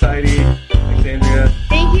 Fred. Thanks, Heidi. Thanks, Andrea.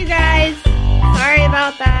 Thank you, guys. Sorry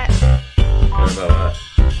about that. Sorry about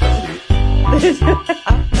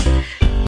that.